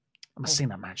 10. I've seen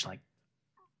that match like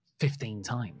 15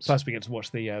 times. Plus, we get to watch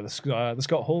the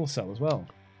Scott Hall cell as well.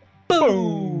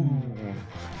 Boom!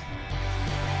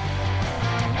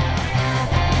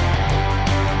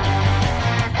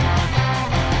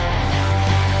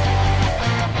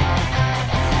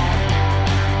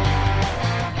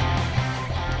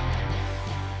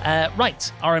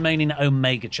 Right, our remaining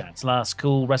Omega chats. Last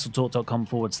call,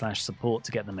 WrestleTalk.com/support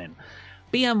to get them in.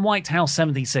 BM Whitehouse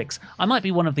 76. I might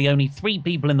be one of the only 3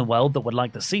 people in the world that would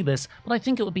like to see this, but I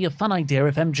think it would be a fun idea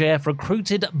if MJF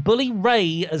recruited Bully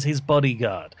Ray as his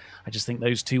bodyguard. I just think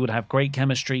those two would have great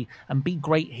chemistry and be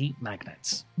great heat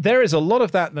magnets. There is a lot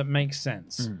of that makes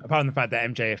sense, apart from the fact that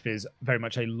MJF is very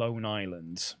much a lone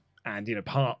island. And, you know,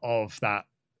 part of that,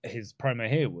 his promo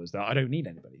here was that I don't need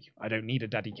anybody. I don't need a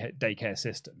daycare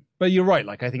system. But you're right.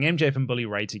 Like, I think MJF and Bully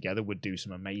Ray together would do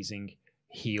some amazing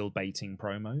heel baiting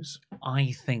promos.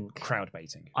 I think crowd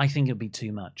baiting. I think it'd be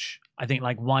too much. I think,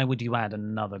 like, why would you add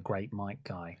another great mic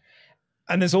guy?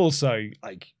 And there's also,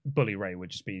 like, Bully Ray would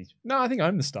just be, no, I think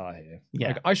I'm the star here. Yeah.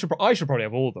 Like, I should probably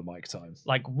have all the mic time.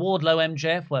 Like, Wardlow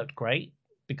MJF worked great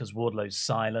because Wardlow's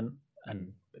silent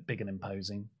and big and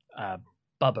imposing.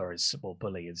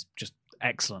 Bully is just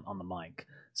excellent on the mic.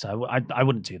 So I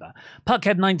wouldn't do that.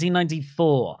 Puckhead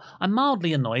 1994. I'm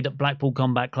mildly annoyed at Blackpool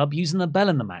Combat Club using the bell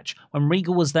in the match. When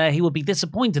Regal was there, he would be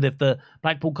disappointed if the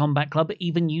Blackpool Combat Club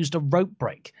even used a rope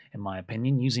break. In my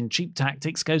opinion, using cheap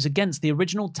tactics goes against the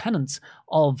original tenets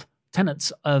of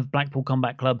Blackpool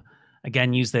Combat Club.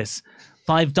 Again, use this.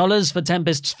 $5 for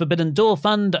Tempest's Forbidden Door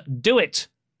Fund. Do it.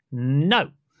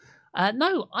 No.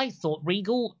 No, I thought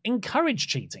Regal encouraged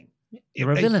cheating.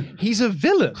 You're a villain. He's a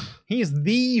villain. He is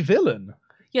the villain.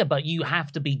 Yeah, but you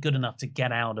have to be good enough to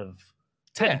get out of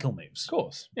technical moves. Of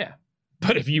course, yeah.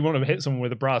 But if you want to hit someone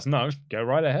with a brass knucks, go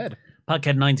right ahead.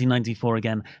 Puckhead 1994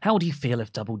 again. How would you feel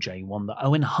if Double J won the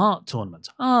Owen Hart tournament?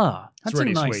 That's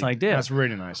really a nice sweet. idea. That's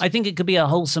really nice. I think it could be a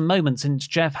wholesome moment since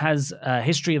Jeff has a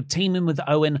history of teaming with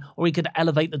Owen, or he could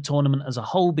elevate the tournament as a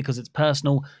whole because it's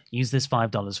personal. Use this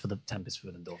 $5 for the Tempest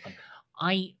Food Endorphin.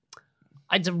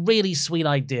 It's a really sweet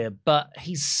idea, but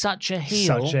he's such a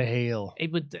heel. Such a heel.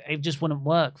 It just wouldn't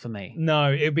work for me.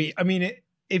 No, it'd be. I mean,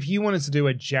 if you wanted to do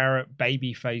a Jarrett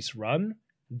babyface run,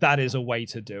 that is a way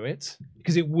to do it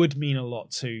because it would mean a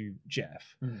lot to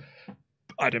Jeff.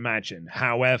 I'd imagine.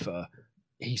 However,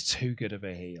 he's too good of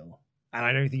a heel, and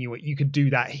I don't think you could do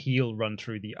that heel run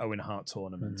through the Owen Hart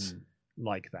tournament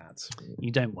like that.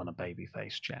 You don't want a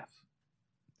babyface, Jeff.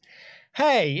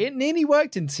 Hey, it nearly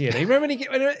worked in TNA. Remember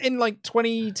in like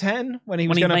 2010 when he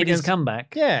was going up against his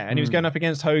comeback? Yeah, and he was going up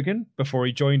against Hogan before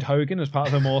he joined Hogan as part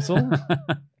of Immortal.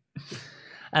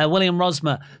 William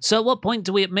Rosmer. So at what point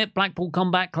do we admit Blackpool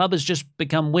Combat Club has just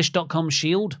become Wish.com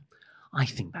Shield? I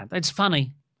think that it's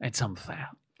funny. It's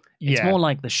unfair. It's more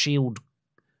like the Shield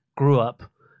grew up,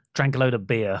 drank a load of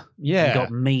beer, and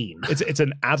got mean. It's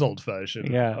an adult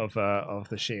version of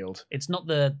the Shield. It's not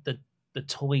the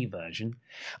toy version.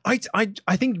 I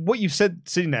think what you've said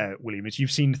sitting there, William, is you've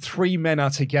seen 3 men are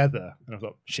together, and I've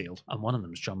got Shield, and one of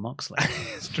them's John Moxley.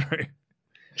 It's true.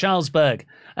 Charles Berg,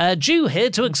 Jew here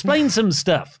to explain some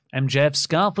stuff. MJF's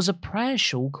scarf was a prayer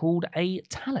shawl called a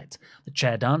talit. The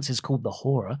chair dance is called the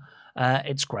horror.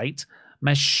 It's great.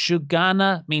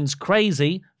 Meshugana means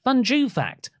crazy. Fun Jew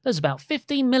fact: there's about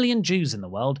 15 million Jews in the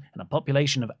world and a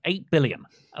population of 8 billion,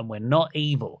 and we're not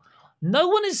evil. No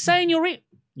one is saying you're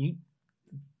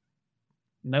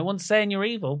No one's saying you're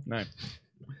evil. No.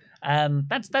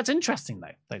 That's interesting, though,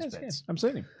 those bits. Yes,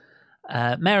 absolutely.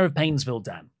 Mayor of Painesville,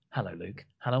 Dan. Hello, Luke.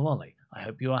 Hello, Ollie. I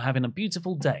hope you are having a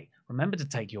beautiful day. Remember to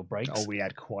take your breaks. Oh, we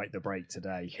had quite the break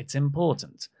today. It's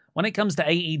important. When it comes to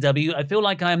AEW, I feel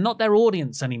like I am not their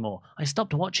audience anymore. I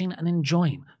stopped watching and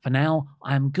enjoying. For now,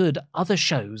 I am good other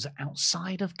shows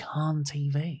outside of Khan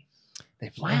TV.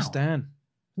 They've lost Dan.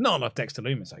 Not enough Dexter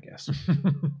Loomis, I guess.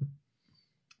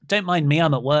 Don't mind me,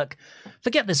 I'm at work.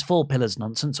 Forget this Four Pillars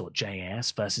nonsense or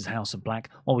JAS versus House of Black.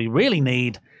 What we really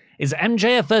need is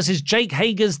MJF versus Jake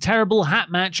Hager's terrible hat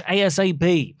match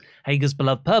ASAP. Hager's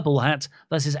beloved purple hat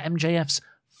versus MJF's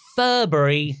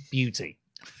Furbury beauty.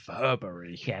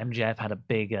 Furbury? Yeah, MJF had a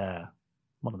big,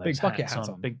 one of those big bucket hat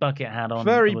on. Big bucket hat on.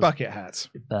 Furry bucket hat.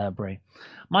 Burberry.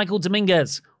 Michael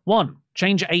Dominguez. 1.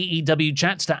 Change AEW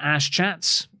chats to Ash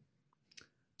chats.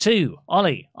 2.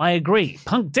 Ollie, I agree.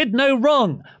 Punk did no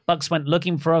wrong. Bucks went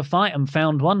looking for a fight and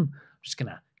found one. I'm just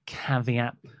going to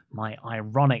caveat my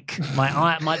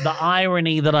the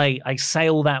irony that I say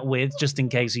all that with, just in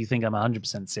case you think I'm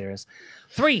 100% serious.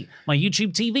 3. My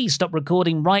YouTube TV stopped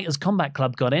recording right as Combat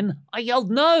Club got in. I yelled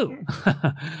no.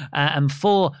 And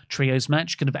 4. Trios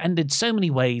match could have ended so many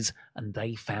ways, and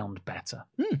they found better.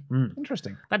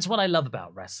 Interesting. That's what I love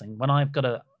about wrestling. When I've got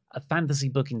a fantasy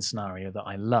booking scenario that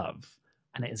I love,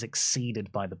 and it is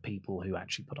exceeded by the people who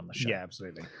actually put on the show. Yeah,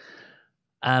 absolutely.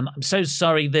 I'm so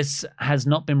sorry this has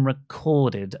not been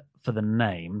recorded for the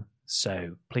name,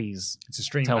 so please it's a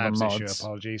stream tell the labs mods. issue,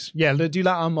 apologies. Yeah, do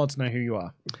let our mods know who you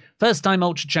are. First time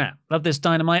Ultra Chat. Love this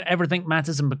Dynamite. Everything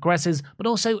matters and progresses, but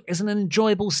also is an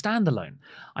enjoyable standalone.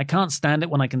 I can't stand it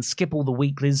when I can skip all the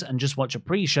weeklies and just watch a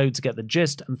pre-show to get the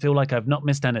gist and feel like I've not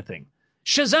missed anything.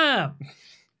 Shazam!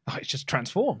 Oh, it's just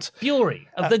transformed. Fury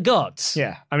of the gods.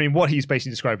 Yeah, I mean, what he's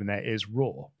basically describing there is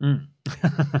Raw.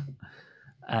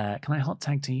 Can I hot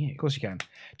tag to you? Of course you can.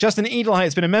 Justin Edelheit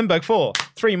has been a member for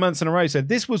 3 months in a row. Said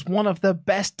this was one of the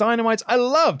best Dynamites. I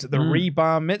loved the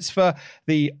rebar mitzvah.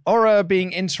 The aura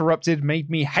being interrupted made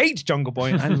me hate Jungle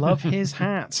Boy, and I love his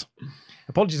hat.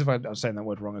 Apologies if I was saying that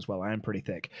word wrong as well. I am pretty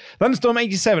thick. Thunderstorm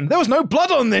 87. There was no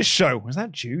blood on this show. Was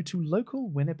that due to local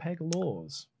Winnipeg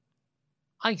laws?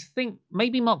 I think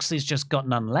maybe Moxley's just got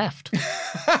none left.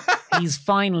 He's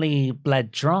finally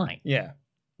bled dry. Yeah.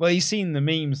 Well, he's seen the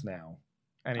memes now.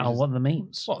 And what are the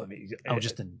memes? What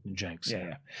just the jokes.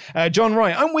 Yeah. John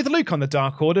Roy, I'm with Luke on the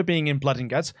Dark Order being in Blood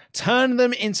and Guts. Turn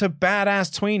them into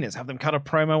badass tweeners. Have them cut a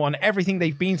promo on everything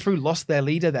they've been through, lost their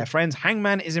leader, their friends.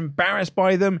 Hangman is embarrassed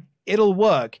by them. It'll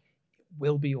work. It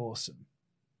will be awesome.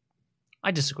 I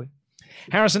disagree.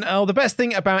 Harrison Earl, the best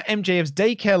thing about MJF's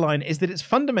daycare line is that it's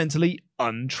fundamentally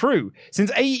untrue.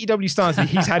 Since AEW started,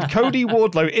 he's had Cody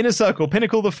Wardlow, Inner Circle,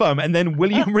 Pinnacle the Firm, and then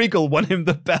William Regal won him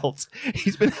the belt.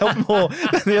 He's been helped more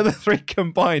than the other 3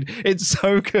 combined. It's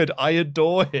so good. I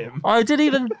adore him. I didn't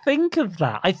even think of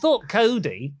that. I thought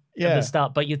Cody at the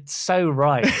start, but you're so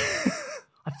right.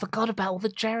 I forgot about all the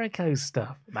Jericho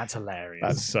stuff. That's hilarious.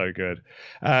 That's so good.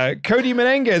 Cody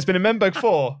Menenga has been a member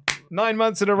for 9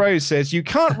 months in a row says, you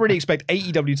can't really expect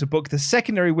AEW to book the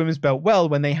secondary women's belt well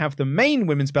when they have the main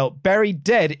women's belt buried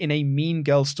dead in a Mean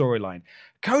Girl storyline.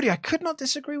 Cody, I could not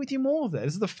disagree with you more there.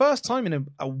 This is the first time in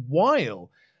a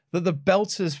while that the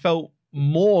belt has felt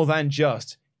more than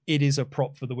just, it is a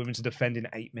prop for the women to defend in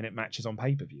 8-minute matches on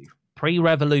pay-per-view.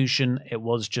 Pre-Revolution, it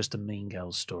was just a Mean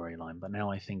Girls storyline, but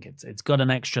now I think it's got an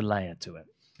extra layer to it.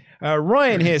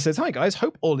 Ryan here says, hi guys,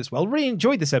 hope all is well. Really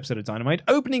enjoyed this episode of Dynamite.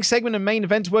 Opening segment and main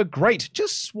event were great.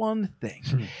 Just one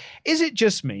thing. Is it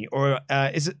just me, or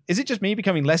is it just me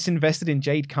becoming less invested in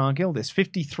Jade Cargill, this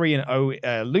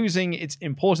 53-0, losing its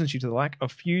importance due to the lack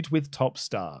of feud with top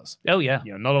stars? Oh, yeah.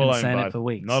 You're not alone, saying bud. it for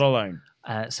weeks. Not alone.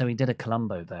 So he did a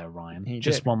Columbo there, Ryan. He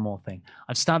just did. one more thing.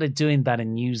 I've started doing that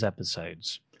in news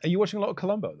episodes. Are you watching a lot of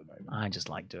Columbo at the moment? I just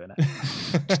like doing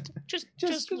it. just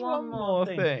one more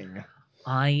thing.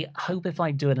 I hope if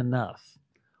I do it enough,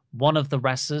 one of the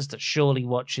wrestlers that surely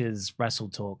watches Wrestle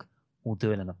Talk will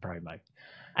do it in a promo.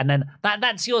 And then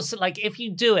that's your, like, if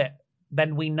you do it,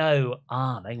 then we know,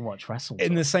 they watch Wrestle Talk.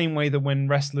 In the same way that when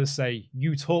wrestlers say,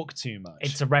 you talk too much.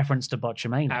 It's a reference to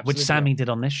Botchamania, Absolutely. which Sammy did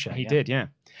on this show. He did, yeah.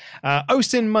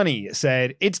 Austin Money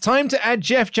said, it's time to add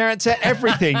Jeff Jarrett to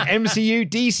everything. MCU,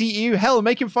 DCU, hell,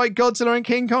 make him fight Godzilla and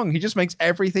King Kong. He just makes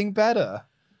everything better.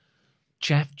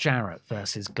 Jeff Jarrett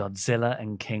versus Godzilla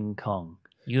and King Kong.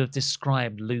 You have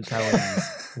described Luke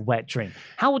Owen's wet dream.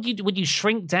 How would you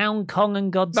shrink down Kong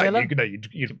and Godzilla? No,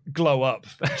 you'd glow up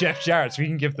Jeff Jarrett so you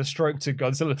can give the stroke to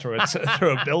Godzilla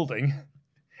through a building.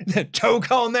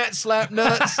 Choke on that, slap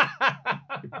nuts.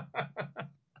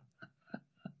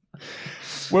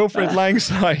 Wilfred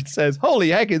Langside says, holy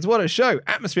heckins, what a show.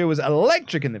 Atmosphere was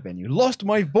electric in the venue. Lost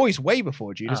my voice way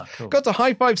before Judas. Cool. Got to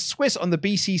high-five Swiss on the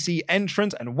BCC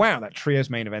entrance, and wow, that trio's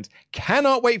main event.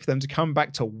 Cannot wait for them to come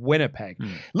back to Winnipeg.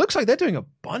 Looks like they're doing a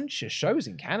bunch of shows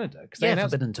in Canada.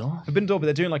 Forbidden Door. Forbidden Door, but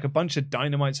they're doing like a bunch of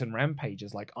Dynamites and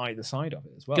Rampages like either side of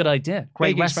it as well. Good idea.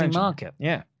 Great Big wrestling expansion. market.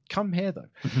 Yeah. Come here,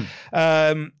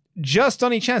 though. Just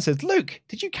Donny Chan says, Luke,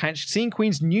 did you catch Scene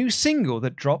Queen's new single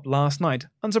that dropped last night?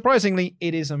 Unsurprisingly,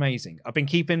 it is amazing. I've been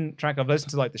keeping track. I've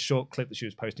listened to like the short clip that she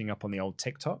was posting up on the old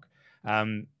TikTok.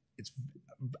 It's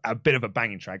a bit of a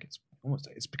banging track.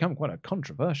 It's become quite a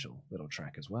controversial little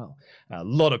track as well. A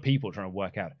lot of people trying to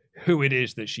work out who it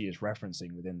is that she is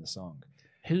referencing within the song.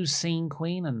 Who's Scene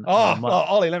Queen?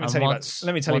 Ollie, let me tell you about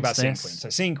Scene Queen. this? So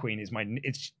Scene Queen is my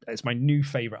new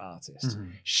favorite artist.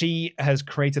 She has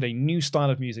created a new style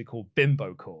of music called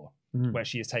bimbocore, where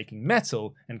she is taking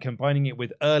metal and combining it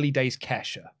with early days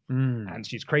Kesha. And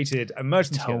she's created a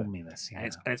merged together. Told me this, yeah.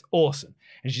 And it's awesome.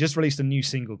 And she just released a new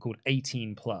single called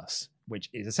 18 Plus, which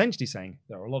is essentially saying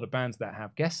there are a lot of bands that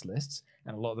have guest lists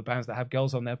and a lot of the bands that have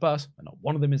girls on their bus, and not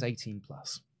one of them is 18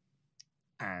 plus.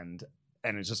 And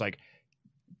it's just like,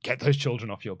 get those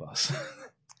children off your bus.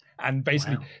 And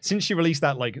basically, since she released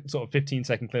that like sort of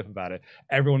 15-second clip about it,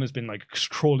 everyone has been like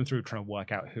crawling through trying to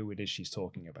work out who it is she's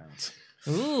talking about.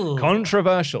 Ooh.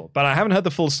 Controversial, but I haven't heard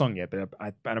the full song yet, but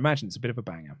I'd imagine it's a bit of a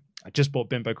banger. I just bought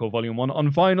Bimbo Core Volume 1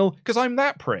 on vinyl because I'm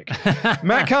that prick.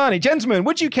 Matt Carney, gentlemen,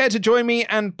 would you care to join me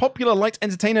and popular light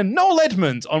entertainer Noel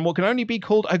Edmonds on what can only be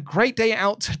called a great day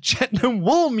out to Cheltenham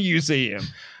Wool Museum?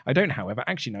 I don't, however,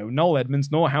 actually know Noel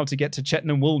Edmonds nor how to get to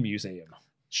Cheltenham Wool Museum.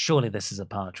 Surely this is a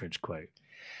Partridge quote.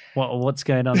 What's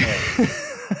going on here?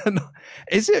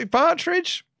 Is it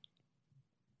Partridge?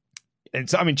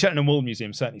 Cheltenham Wool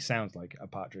Museum certainly sounds like a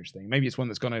Partridge thing. Maybe it's one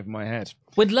that's gone over my head.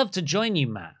 We'd love to join you,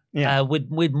 Matt. Yeah.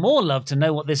 We'd more love to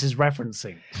know what this is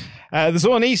referencing. The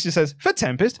Zorn East just says, for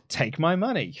Tempest, take my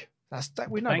money.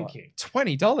 We know. Thank you.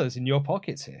 $20 in your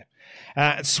pockets here.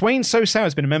 Swain So Sour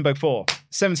has been a member for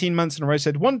 17 months in a row.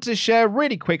 Said, wanted to share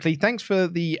really quickly. Thanks for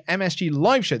the MSG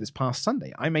live show this past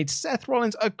Sunday. I made Seth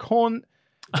Rollins a cortado.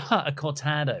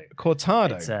 Cortado.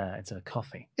 It's a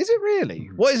coffee. Is it really?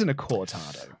 What isn't a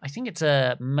cortado? I think it's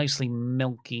a mostly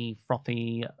milky,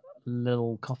 frothy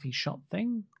little coffee shop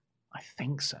thing. I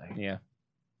think so. Yeah.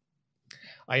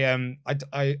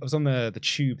 I was on the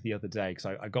tube the other day because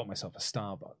I got myself a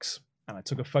Starbucks and I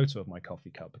took a photo of my coffee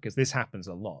cup because this happens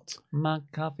a lot. My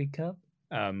coffee cup?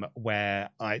 Where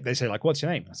they say, like, what's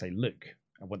your name? I say, Luke.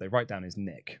 And what they write down is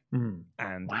Nick.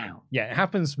 And wow. Yeah, it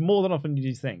happens more than often than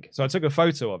you think. So I took a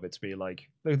photo of it to be like,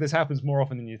 look, this happens more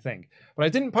often than you think. But I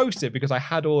didn't post it because I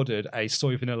had ordered a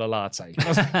soy vanilla latte. I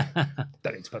was like,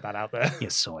 don't need to put that out there. You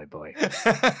soy boy.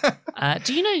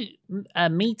 Do you know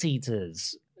meat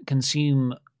eaters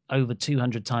consume over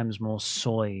 200 times more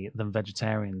soy than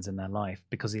vegetarians in their life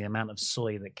because of the amount of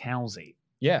soy that cows eat?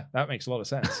 Yeah, that makes a lot of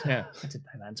sense. Yeah. I didn't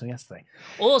know that until yesterday.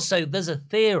 Also, there's a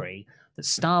theory that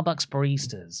Starbucks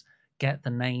baristas get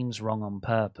the names wrong on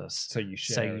purpose. So you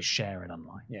share it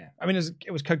online. Yeah. I mean,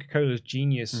 it was Coca-Cola's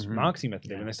genius marketing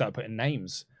method when they started putting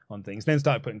names on things, then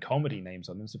started putting comedy names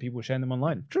on them, so people were sharing them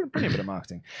online. Brilliant bit of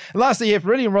marketing. Lastly, here,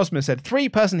 Brilliant Rosmus said,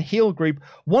 3-person heel group,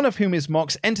 one of whom is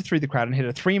Mox, enter through the crowd and hit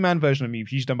a 3-man version of me,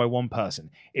 usually done by one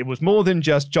person. It was more than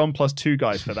just John plus 2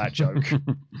 guys for that joke.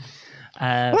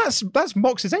 Well, that's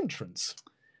Mox's entrance.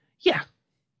 Yeah.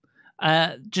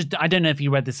 Just, I don't know if you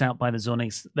read this out by the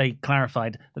Zornies. They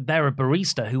clarified that they're a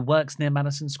barista who works near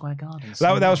Madison Square Garden.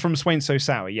 So that was from Swain So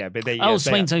Sour, yeah. But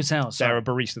Swain So Sour. They're a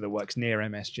barista that works near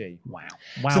MSG. Wow.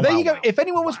 So there you go. If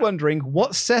anyone was wondering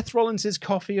what Seth Rollins'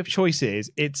 coffee of choice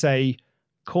is, it's a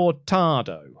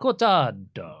Cortado.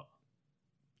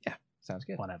 Yeah, sounds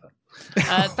good. Whatever.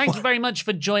 Thank you very much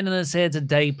for joining us here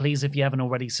today. Please, if you haven't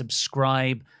already,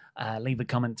 subscribe. Leave a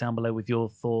comment down below with your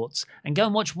thoughts. And go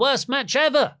and watch Worst Match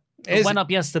Ever. It went up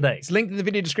yesterday. It's linked in the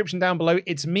video description down below.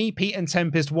 It's me, Pete, and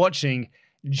Tempest watching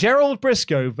Gerald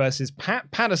Briscoe versus Pat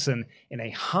Patterson in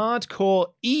a hardcore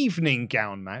evening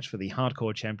gown match for the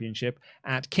Hardcore Championship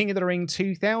at King of the Ring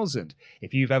 2000.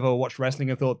 If you've ever watched wrestling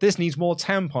and thought, this needs more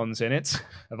tampons in it,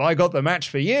 have I got the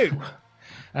match for you?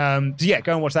 So yeah,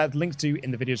 go and watch that. Linked to in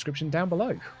the video description down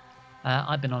below.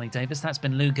 I've been Ollie Davis. That's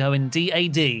been Lugo and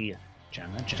DAD. Jam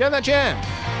that jam. Jam that jam.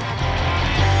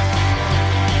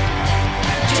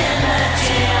 Jam that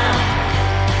jam.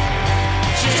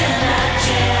 Jam that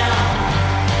jam.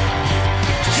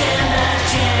 Jam that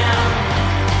jam.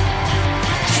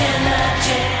 Jam that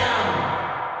jam.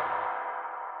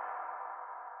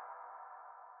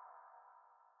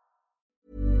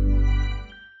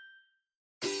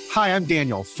 Hi, I'm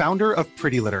Daniel, founder of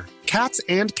Pretty Litter. Cats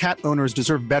and cat owners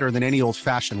deserve better than any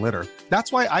old-fashioned litter.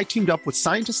 That's why I teamed up with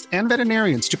scientists and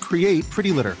veterinarians to create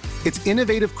Pretty Litter. Its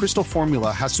innovative crystal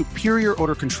formula has superior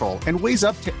odor control and weighs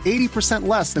up to 80%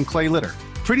 less than clay litter.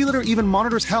 Pretty Litter even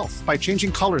monitors health by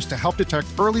changing colors to help detect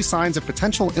early signs of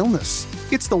potential illness.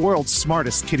 It's the world's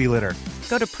smartest kitty litter.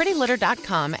 Go to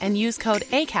prettylitter.com and use code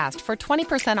ACAST for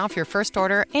 20% off your first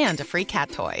order and a free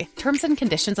cat toy. Terms and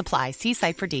conditions apply. See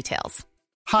site for details.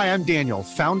 Hi, I'm Daniel,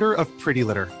 founder of Pretty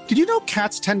Litter. Did you know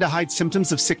cats tend to hide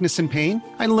symptoms of sickness and pain?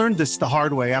 I learned this the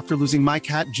hard way after losing my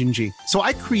cat, Gingy. So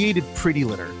I created Pretty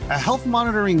Litter, a health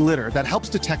monitoring litter that helps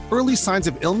detect early signs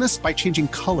of illness by changing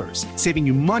colors, saving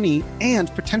you money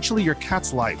and potentially your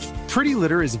cat's life. Pretty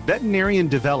Litter is veterinarian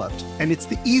developed, and it's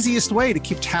the easiest way to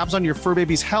keep tabs on your fur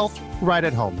baby's health right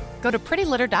at home. Go to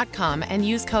prettylitter.com and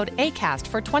use code ACAST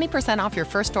for 20% off your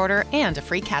first order and a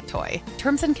free cat toy.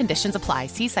 Terms and conditions apply.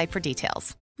 See site for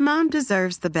details. Mom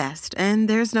deserves the best, and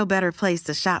there's no better place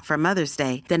to shop for Mother's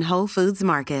Day than Whole Foods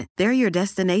Market. They're your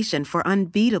destination for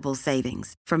unbeatable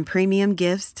savings, from premium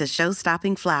gifts to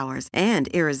show-stopping flowers and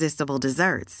irresistible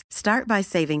desserts. Start by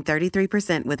saving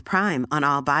 33% with Prime on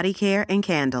all body care and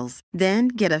candles. Then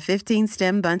get a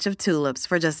 15-stem bunch of tulips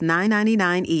for just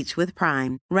 $9.99 each with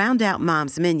Prime. Round out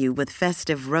Mom's menu with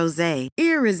festive rosé,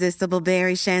 irresistible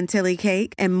berry chantilly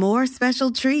cake, and more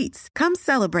special treats. Come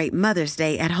celebrate Mother's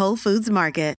Day at Whole Foods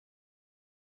Market.